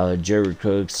 Jared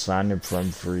Cook signed him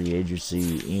from free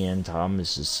agency. Ian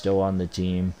Thomas is still on the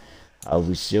team.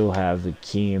 We still have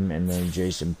Akeem and then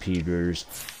Jason Peters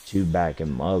to back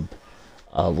him up.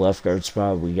 Left guard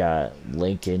spot, we got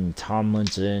Lincoln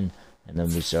Tomlinson, and then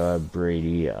we still have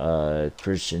Brady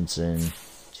Christensen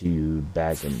to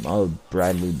back him up.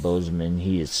 Bradley Bozeman,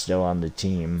 he is still on the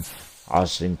team.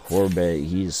 Austin Corbett,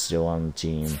 he is still on the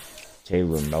team.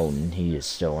 Taylor Moton, he is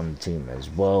still on the team as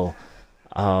well.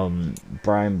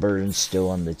 Brian Burton's still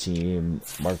on the team.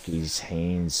 Marquise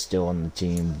Haynes still on the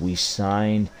team. We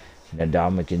signed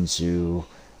Ndamukong Suh.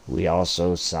 We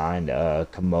also signed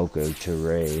Kamoko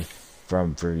Toure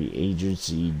from free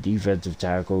agency. Defensive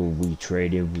tackle we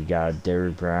traded. We got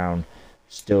Derrick Brown.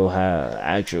 Still have,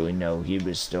 actually no, he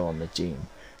was still on the team.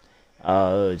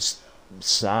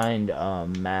 Signed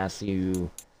Matthew.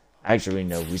 Actually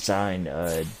no, we signed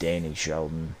Danny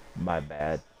Shelton. My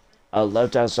bad.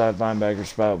 Left outside linebacker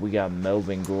spot, we got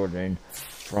Melvin Gordon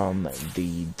from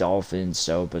the Dolphins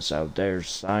to help us out there.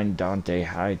 Signed Dante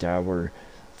Hightower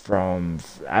from,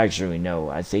 actually no,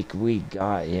 I think we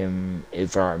got him,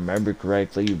 if I remember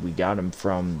correctly, we got him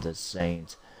from the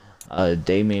Saints.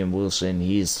 Damian Wilson,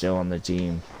 he is still on the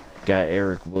team. Got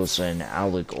Eric Wilson,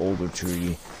 Alec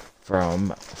Ogletree from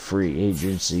free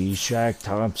agency. Shaq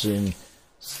Thompson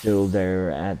still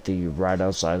there at the right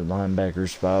outside linebacker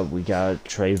spot. We got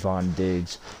Trayvon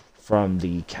Diggs from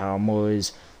the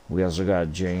Cowboys. We also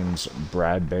got James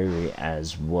Bradbury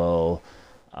as well.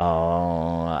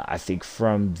 I think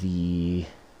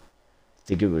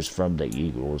it was from the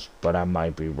Eagles, but I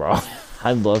might be wrong.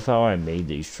 I love how I made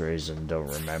these trades and don't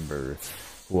remember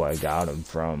who I got them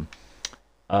from.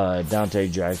 Dante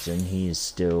Jackson, he is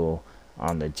still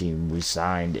on the team. We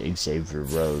signed Xavier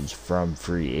Rhodes from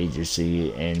free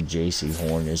agency, and JC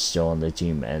Horn is still on the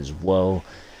team as well.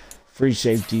 Free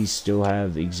safeties still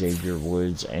have Xavier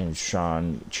Woods and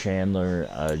Sean Chandler.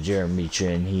 Jeremy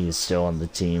Chin, he is still on the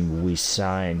team. We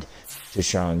signed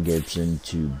Deshaun Gibson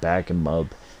to back him up.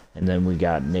 And then we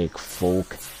got Nick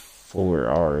Folk for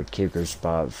our kicker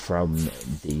spot from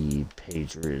the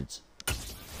Patriots.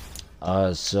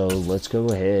 So let's go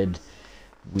ahead.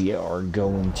 We are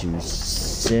going to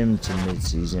sim to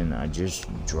midseason. I just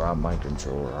dropped my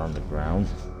controller on the ground.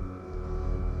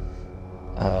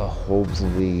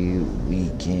 Hopefully we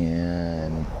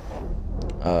can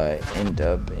end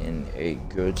up in a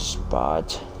good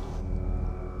spot.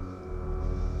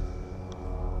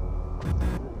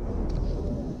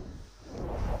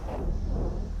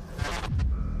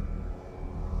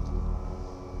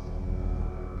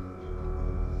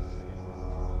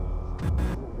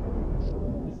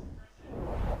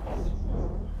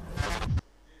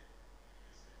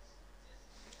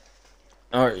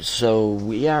 Alright, so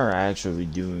we are actually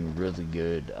doing really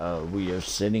good. We are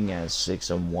sitting at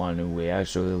 6-1, and we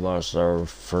actually lost our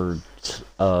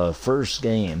first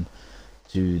game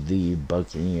to the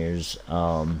Buccaneers.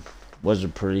 Was a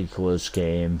pretty close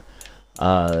game.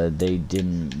 They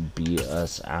didn't beat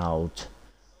us out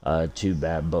too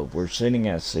bad, but we're sitting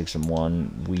at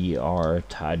 6-1. We are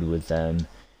tied with them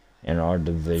in our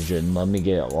division. Let me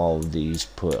get all of these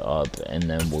put up, and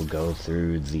then we'll go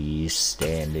through the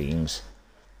standings.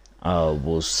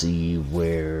 We'll see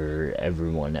where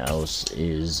everyone else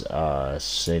is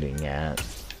sitting at.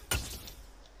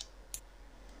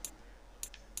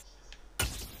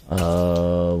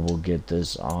 We'll get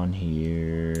this on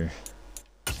here.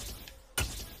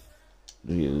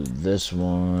 This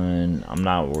one, I'm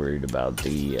not worried about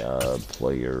the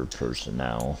player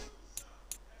personnel.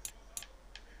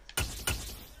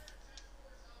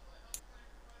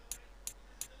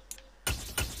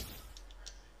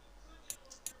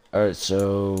 Alright,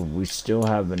 so we still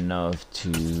have enough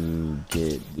to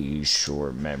get these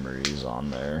short memories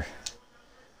on there.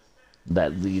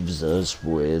 That leaves us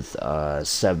with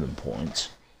 7 points.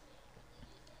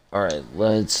 Alright,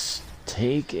 let's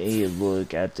take a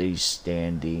look at these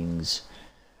standings.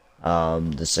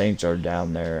 The Saints are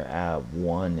down there at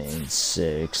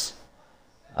 1-6.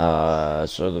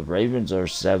 So the Ravens are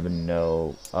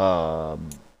 7-0.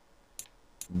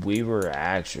 We were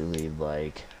actually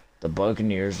like, the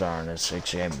Buccaneers are on a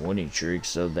 6-game winning streak,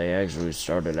 so they actually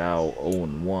started out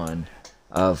 0-1.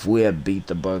 If we had beat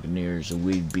the Buccaneers,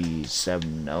 we'd be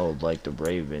 7-0 like the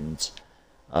Ravens.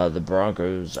 The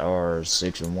Broncos are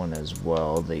 6-1 as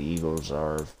well. The Eagles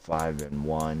are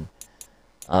 5-1.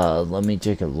 Let me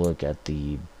take a look at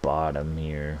the bottom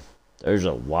here. There's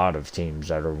a lot of teams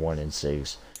that are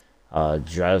 1-6.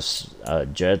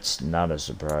 Jets, not a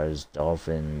surprise.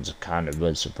 Dolphins, kind of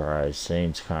a surprise.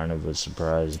 Saints, kind of a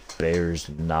surprise. Bears,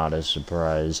 not a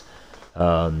surprise.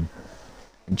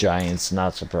 Giants,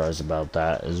 not surprised about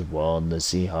that as well. And the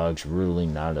Seahawks, really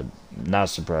not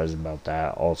surprised about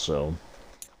that also.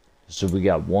 So we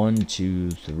got 1,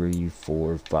 2, 3,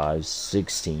 4, 5,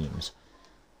 6 teams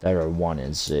that are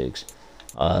 1-6.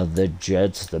 The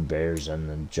Jets, the Bears, and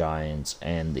the Giants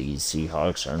and the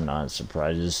Seahawks are not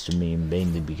surprises to me,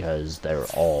 mainly because they're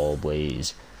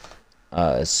always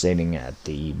sitting at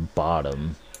the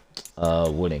bottom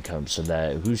when it comes to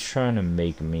that. Who's trying to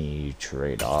make me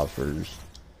trade offers?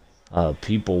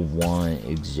 People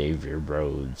want Xavier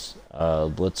Rhodes.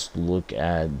 Let's look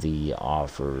at the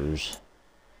offers.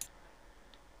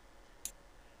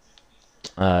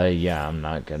 Yeah, I'm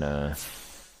not gonna...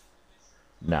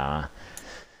 Nah.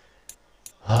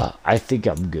 I think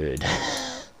I'm good.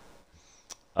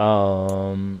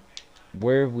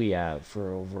 Where are we at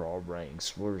for overall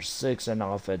ranks? We're 6th in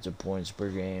offensive points per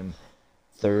game,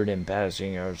 3rd in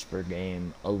passing yards per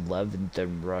game, 11th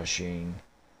in rushing,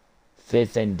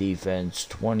 5th in defense,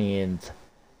 20th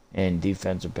in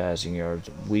defensive passing yards.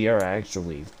 We are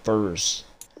actually 1st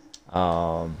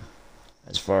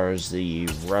as far as the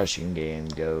rushing game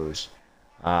goes.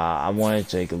 I want to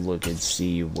take a look and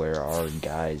see where our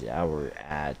guys are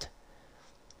at.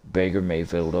 Baker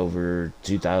Mayfield over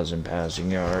 2,000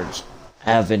 passing yards,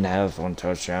 half on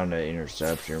touchdown to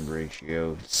interception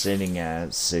ratio, sitting at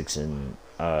 12-6.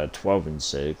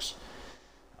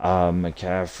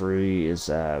 McCaffrey is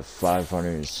at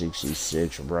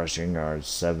 566 rushing yards,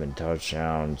 7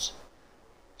 touchdowns.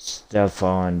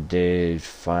 Stefon did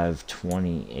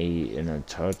 528 and a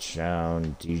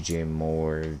touchdown. DJ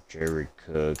Moore, Jared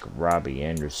Cook, Robbie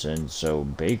Anderson. So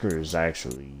Baker is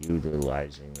actually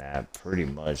utilizing that pretty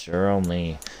much. There are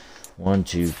only 1,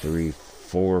 2, 3,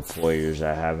 4 players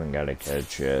I haven't got a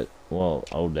catch yet. Well,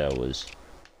 Odell was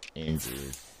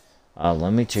injured.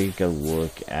 Let me take a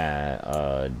look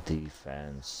at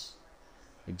defense.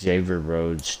 Xavier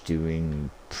Rhodes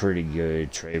doing pretty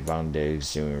good. Trayvon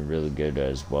Diggs doing really good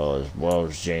as well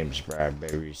as James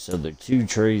Bradbury. So the 2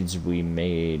 trades we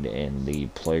made and the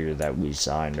player that we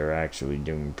signed are actually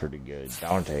doing pretty good.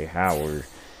 Dante Howard,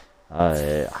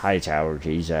 Hightower,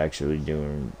 he's actually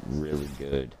doing really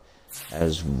good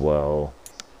as well.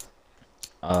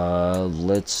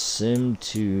 Let's sim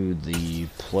to the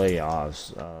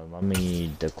playoffs. Let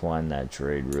me decline that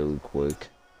trade really quick.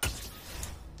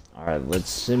 Alright, let's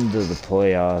sim to the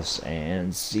playoffs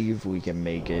and see if we can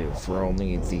make it for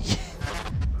only the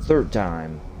 3rd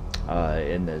time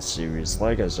in this series.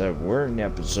 Like I said, we're in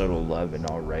episode 11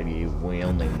 already. We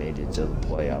only made it to the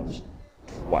playoffs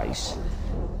twice.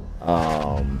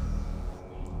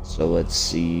 So let's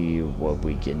see what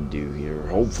we can do here.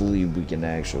 Hopefully we can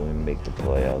actually make the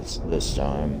playoffs this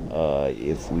time.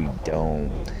 If we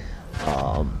don't,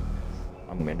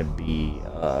 I'm gonna be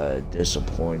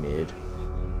disappointed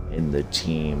in the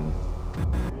team,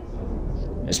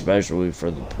 especially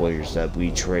for the players that we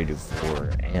traded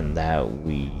for and that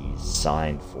we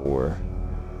signed for.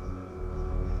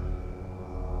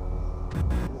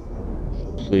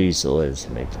 Please let us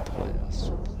make the playoffs.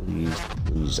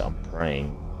 Please, I'm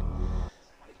praying.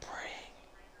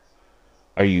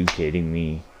 Are you kidding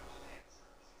me?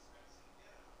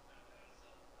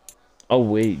 Oh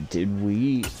wait, did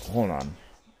we? Hold on.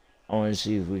 I want to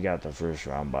see if we got the 1st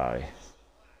round bye.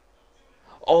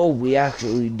 Oh, we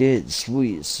actually did.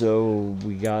 Sweet. So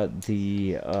we got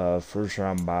the 1st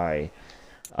round bye.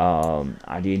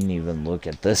 I didn't even look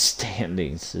at the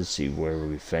standings to see where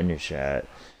we finish at.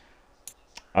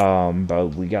 But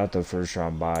we got the 1st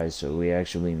round bye, so we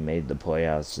actually made the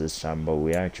playoffs this time, but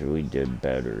we actually did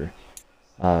better.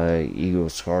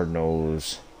 Eagles,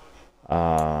 Cardinals,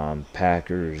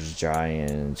 Packers,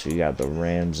 Giants. We got the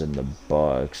Rams and the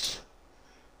Bucks.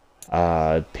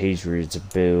 Patriots,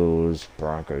 Bills,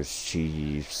 Broncos,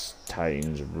 Chiefs,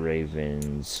 Titans,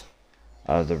 Ravens.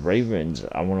 The Ravens,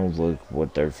 I want to look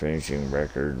what their finishing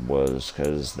record was,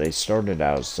 because they started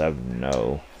out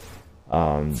 7-0.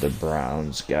 The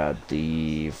Browns got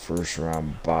the 1st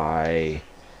round bye.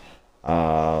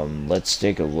 Let's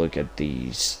take a look at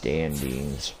the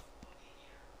standings.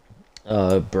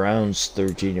 Browns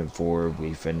 13-4.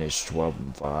 We finished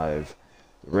 12-5.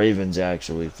 The Ravens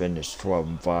actually finished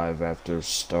 12-5 after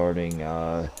starting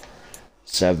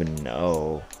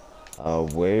 7-0.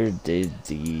 Where did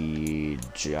the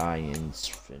Giants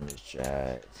finish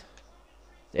at?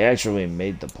 They actually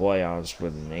made the playoffs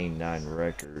with an 8-9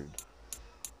 record.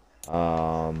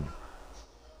 I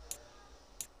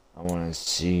want to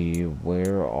see,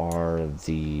 where are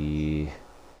the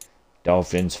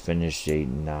Dolphins finished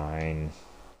 8-9.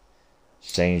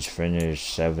 Saints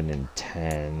finished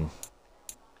 7-10.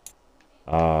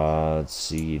 Let's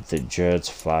see, the Jets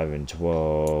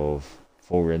 5-12,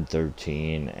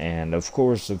 4-13, and of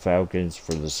course the Falcons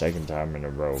for the second time in a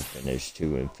row finished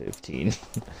 2-15.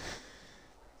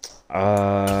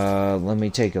 Let me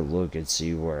take a look and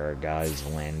see where our guys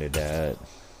landed at.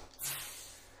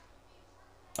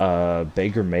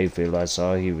 Baker Mayfield, I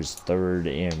saw he was third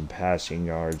in passing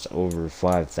yards over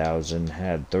 5,000,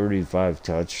 had 35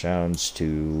 touchdowns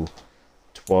to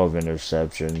 12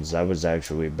 interceptions. That was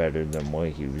actually better than what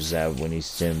he was at when he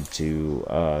simmed to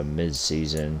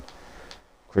mid-season.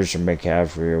 Christian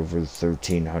McCaffrey over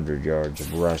 1,300 yards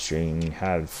rushing,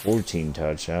 had 14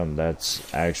 touchdowns.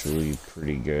 That's actually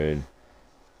pretty good.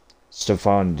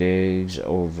 Stefon Diggs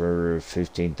over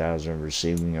 15,000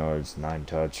 receiving yards, 9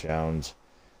 touchdowns.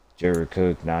 Jared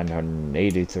Cook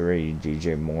 983,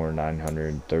 DJ Moore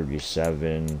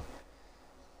 937.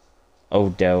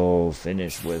 Odell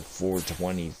finished with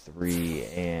 423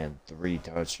 and 3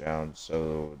 touchdowns,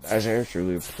 so that's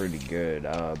actually pretty good.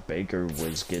 Baker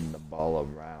was getting the ball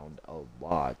around a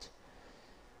lot.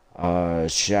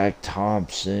 Shaq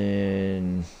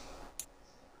Thompson,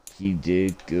 he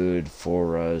did good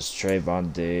for us.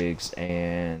 Trayvon Diggs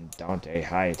and Dante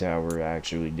Hightower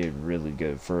actually did really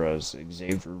good for us.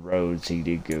 Xavier Rhodes, he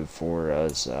did good for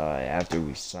us after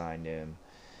we signed him.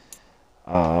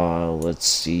 Let's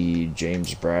see,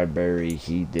 James Bradbury,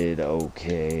 he did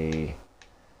okay.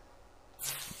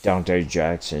 Dante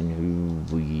Jackson,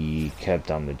 who we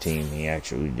kept on the team, he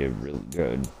actually did really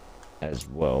good as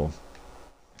well.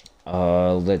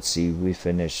 Let's see, we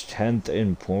finished 10th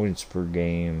in points per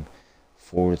game,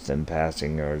 4th in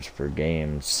passing yards per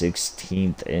game,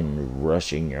 16th in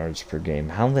rushing yards per game.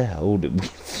 How the hell did we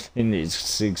finish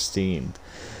 16th?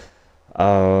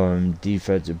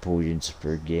 Defensive points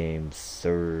per game,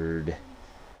 3rd.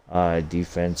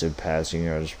 Defensive passing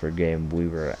yards per game, we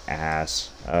were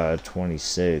ass.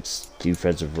 26th.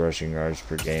 Defensive rushing yards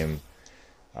per game,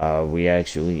 we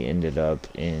actually ended up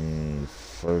in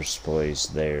first place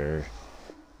there.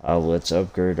 Let's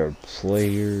upgrade our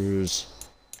players.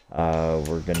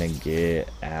 We're gonna get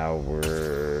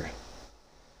our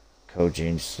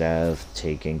coaching staff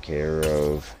taken care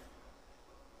of.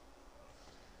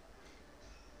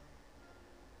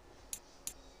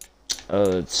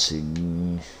 Let's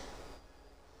see.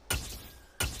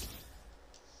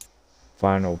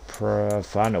 Final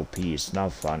piece,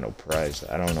 not final price.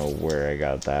 I don't know where I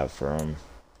got that from.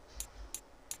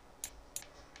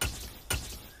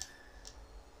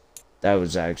 That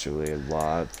was actually a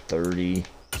lot. 30.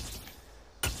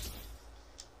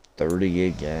 30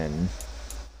 again.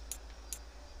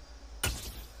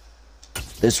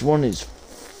 This one is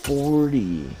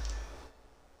 40.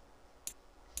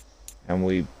 And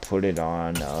we put it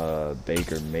on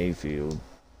Baker Mayfield.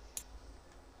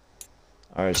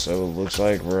 Alright, so it looks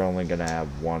like we're only going to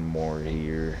have one more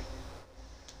here.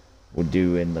 We'll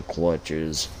do in the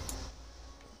clutches.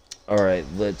 Alright,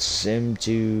 let's sim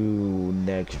to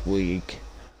next week.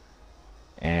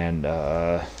 And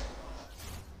we're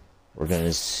going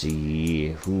to see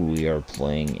who we are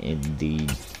playing in the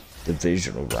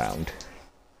divisional round.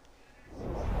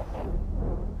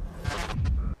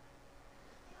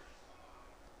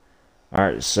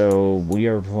 Alright, so we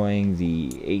are playing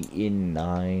the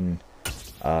 8-9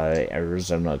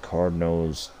 Arizona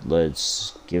Cardinals.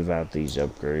 Let's give out these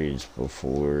upgrades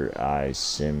before I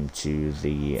sim to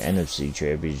the NFC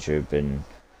Championship, and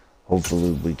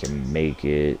hopefully we can make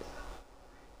it.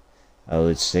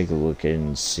 Let's take a look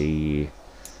and see.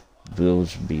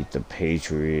 Bills beat the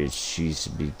Patriots, Chiefs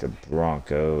beat the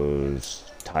Broncos,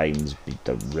 Titans beat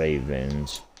the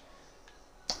Ravens.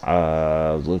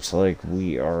 Looks like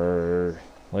we are,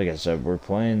 like I said, we're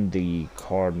playing the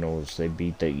Cardinals. They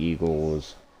beat the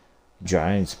Eagles.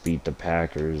 Giants beat the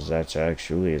Packers. That's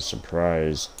actually a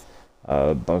surprise.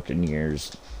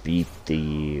 Buccaneers beat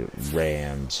the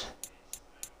Rams.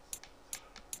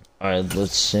 Alright,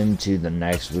 let's sim to the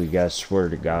next week. I swear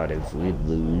to God, if we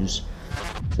lose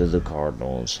to the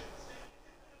Cardinals,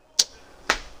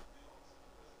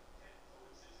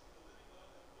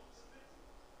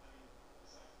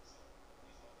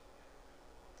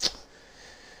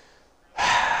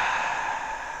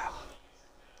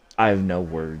 I have no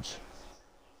words.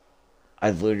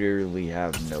 I literally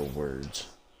have no words.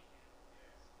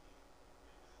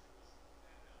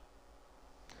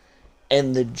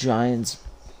 And the Giants.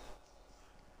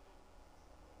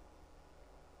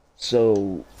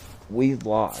 So we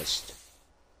lost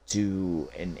to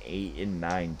an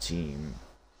 8-9 team.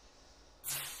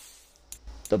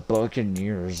 The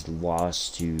Buccaneers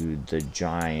lost to the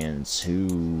Giants,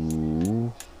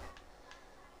 who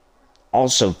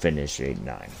also finished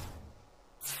 8-9.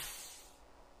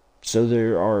 So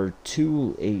there are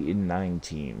two 8-9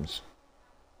 teams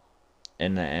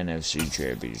in the NFC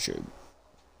Championship.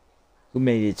 Who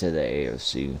made it to the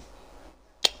AFC?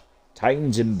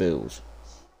 Titans and Bills.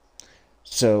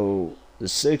 So the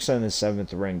 6th and the 7th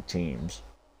ranked teams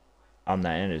on the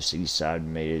NFC side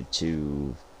made it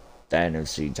to the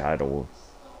NFC title.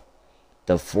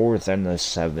 The 4th and the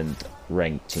 7th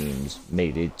ranked teams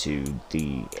made it to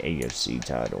the AFC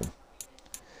title.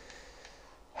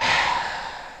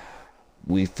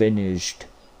 We finished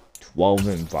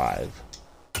 12-5,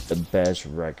 the best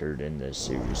record in this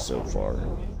series so far.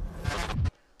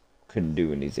 Couldn't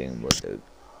do anything with it.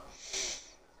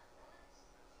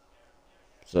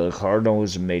 So the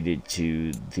Cardinals made it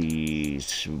to the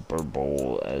Super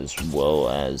Bowl, as well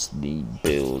as the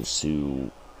Bills,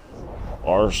 who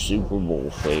are Super Bowl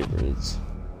favorites.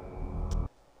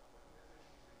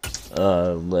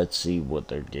 Let's see what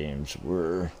their games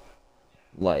were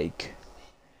like.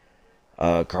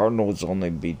 Cardinals only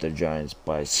beat the Giants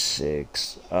by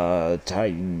 6.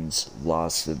 Titans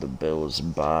lost to the Bills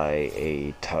by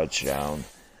a touchdown.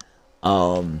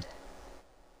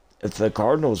 If the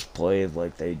Cardinals play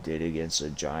like they did against the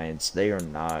Giants, they are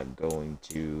not going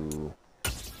to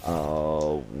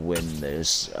win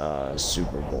this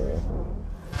Super Bowl.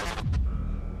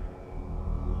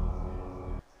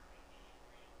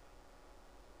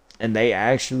 And they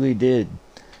actually did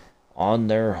on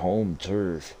their home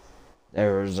turf. The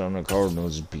Arizona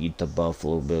Cardinals beat the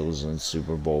Buffalo Bills in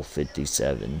Super Bowl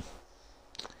 57.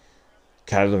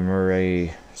 Kyler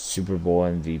Murray, Super Bowl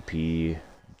MVP.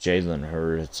 Jalen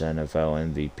Hurts,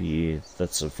 NFL MVP.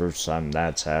 That's the first time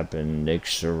that's happened. Nick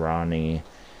Sirianni,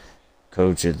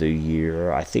 Coach of the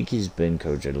Year. I think he's been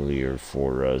Coach of the Year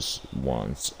for us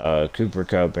once. Cooper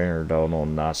Kupp, Aaron Donald,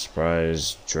 not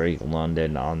surprised. Drake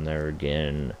London on there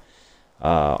again.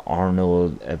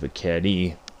 Arnold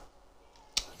Ebiketie.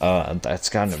 That's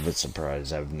kind of a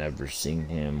surprise. I've never seen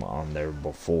him on there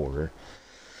before.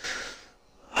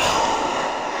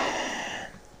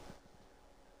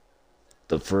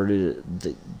 The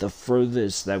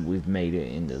furthest that we've made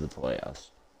it into the playoffs.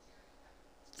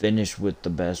 Finished with the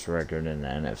best record in the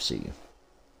NFC.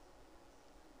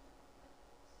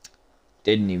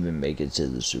 Didn't even make it to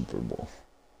the Super Bowl.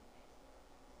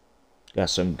 Got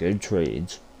some good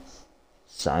trades.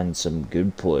 Signed some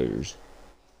good players.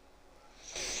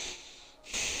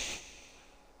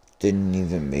 Didn't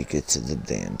even make it to the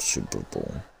damn Super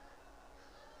Bowl.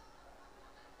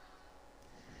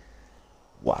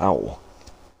 Wow.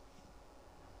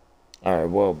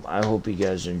 Alright, well, I hope you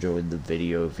guys enjoyed the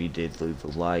video. If you did, leave a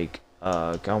like.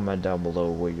 Comment down below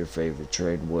what your favorite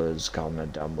trade was.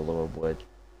 Comment down below what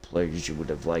players you would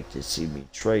have liked to see me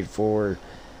trade for.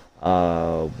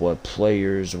 What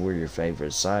players were your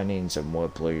favorite signings, and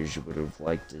what players you would have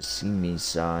liked to see me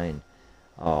sign.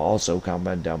 Also,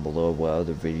 comment down below what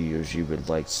other videos you would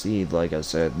like to see. Like I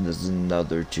said, this is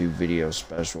another 2-video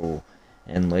special.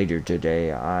 And later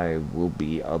today, I will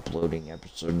be uploading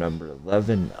episode number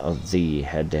 11 of the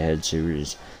head-to-head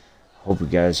series. Hope you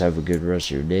guys have a good rest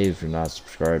of your day. If you're not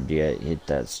subscribed yet, hit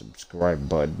that subscribe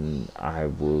button. I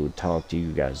will talk to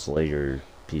you guys later.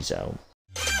 Peace out.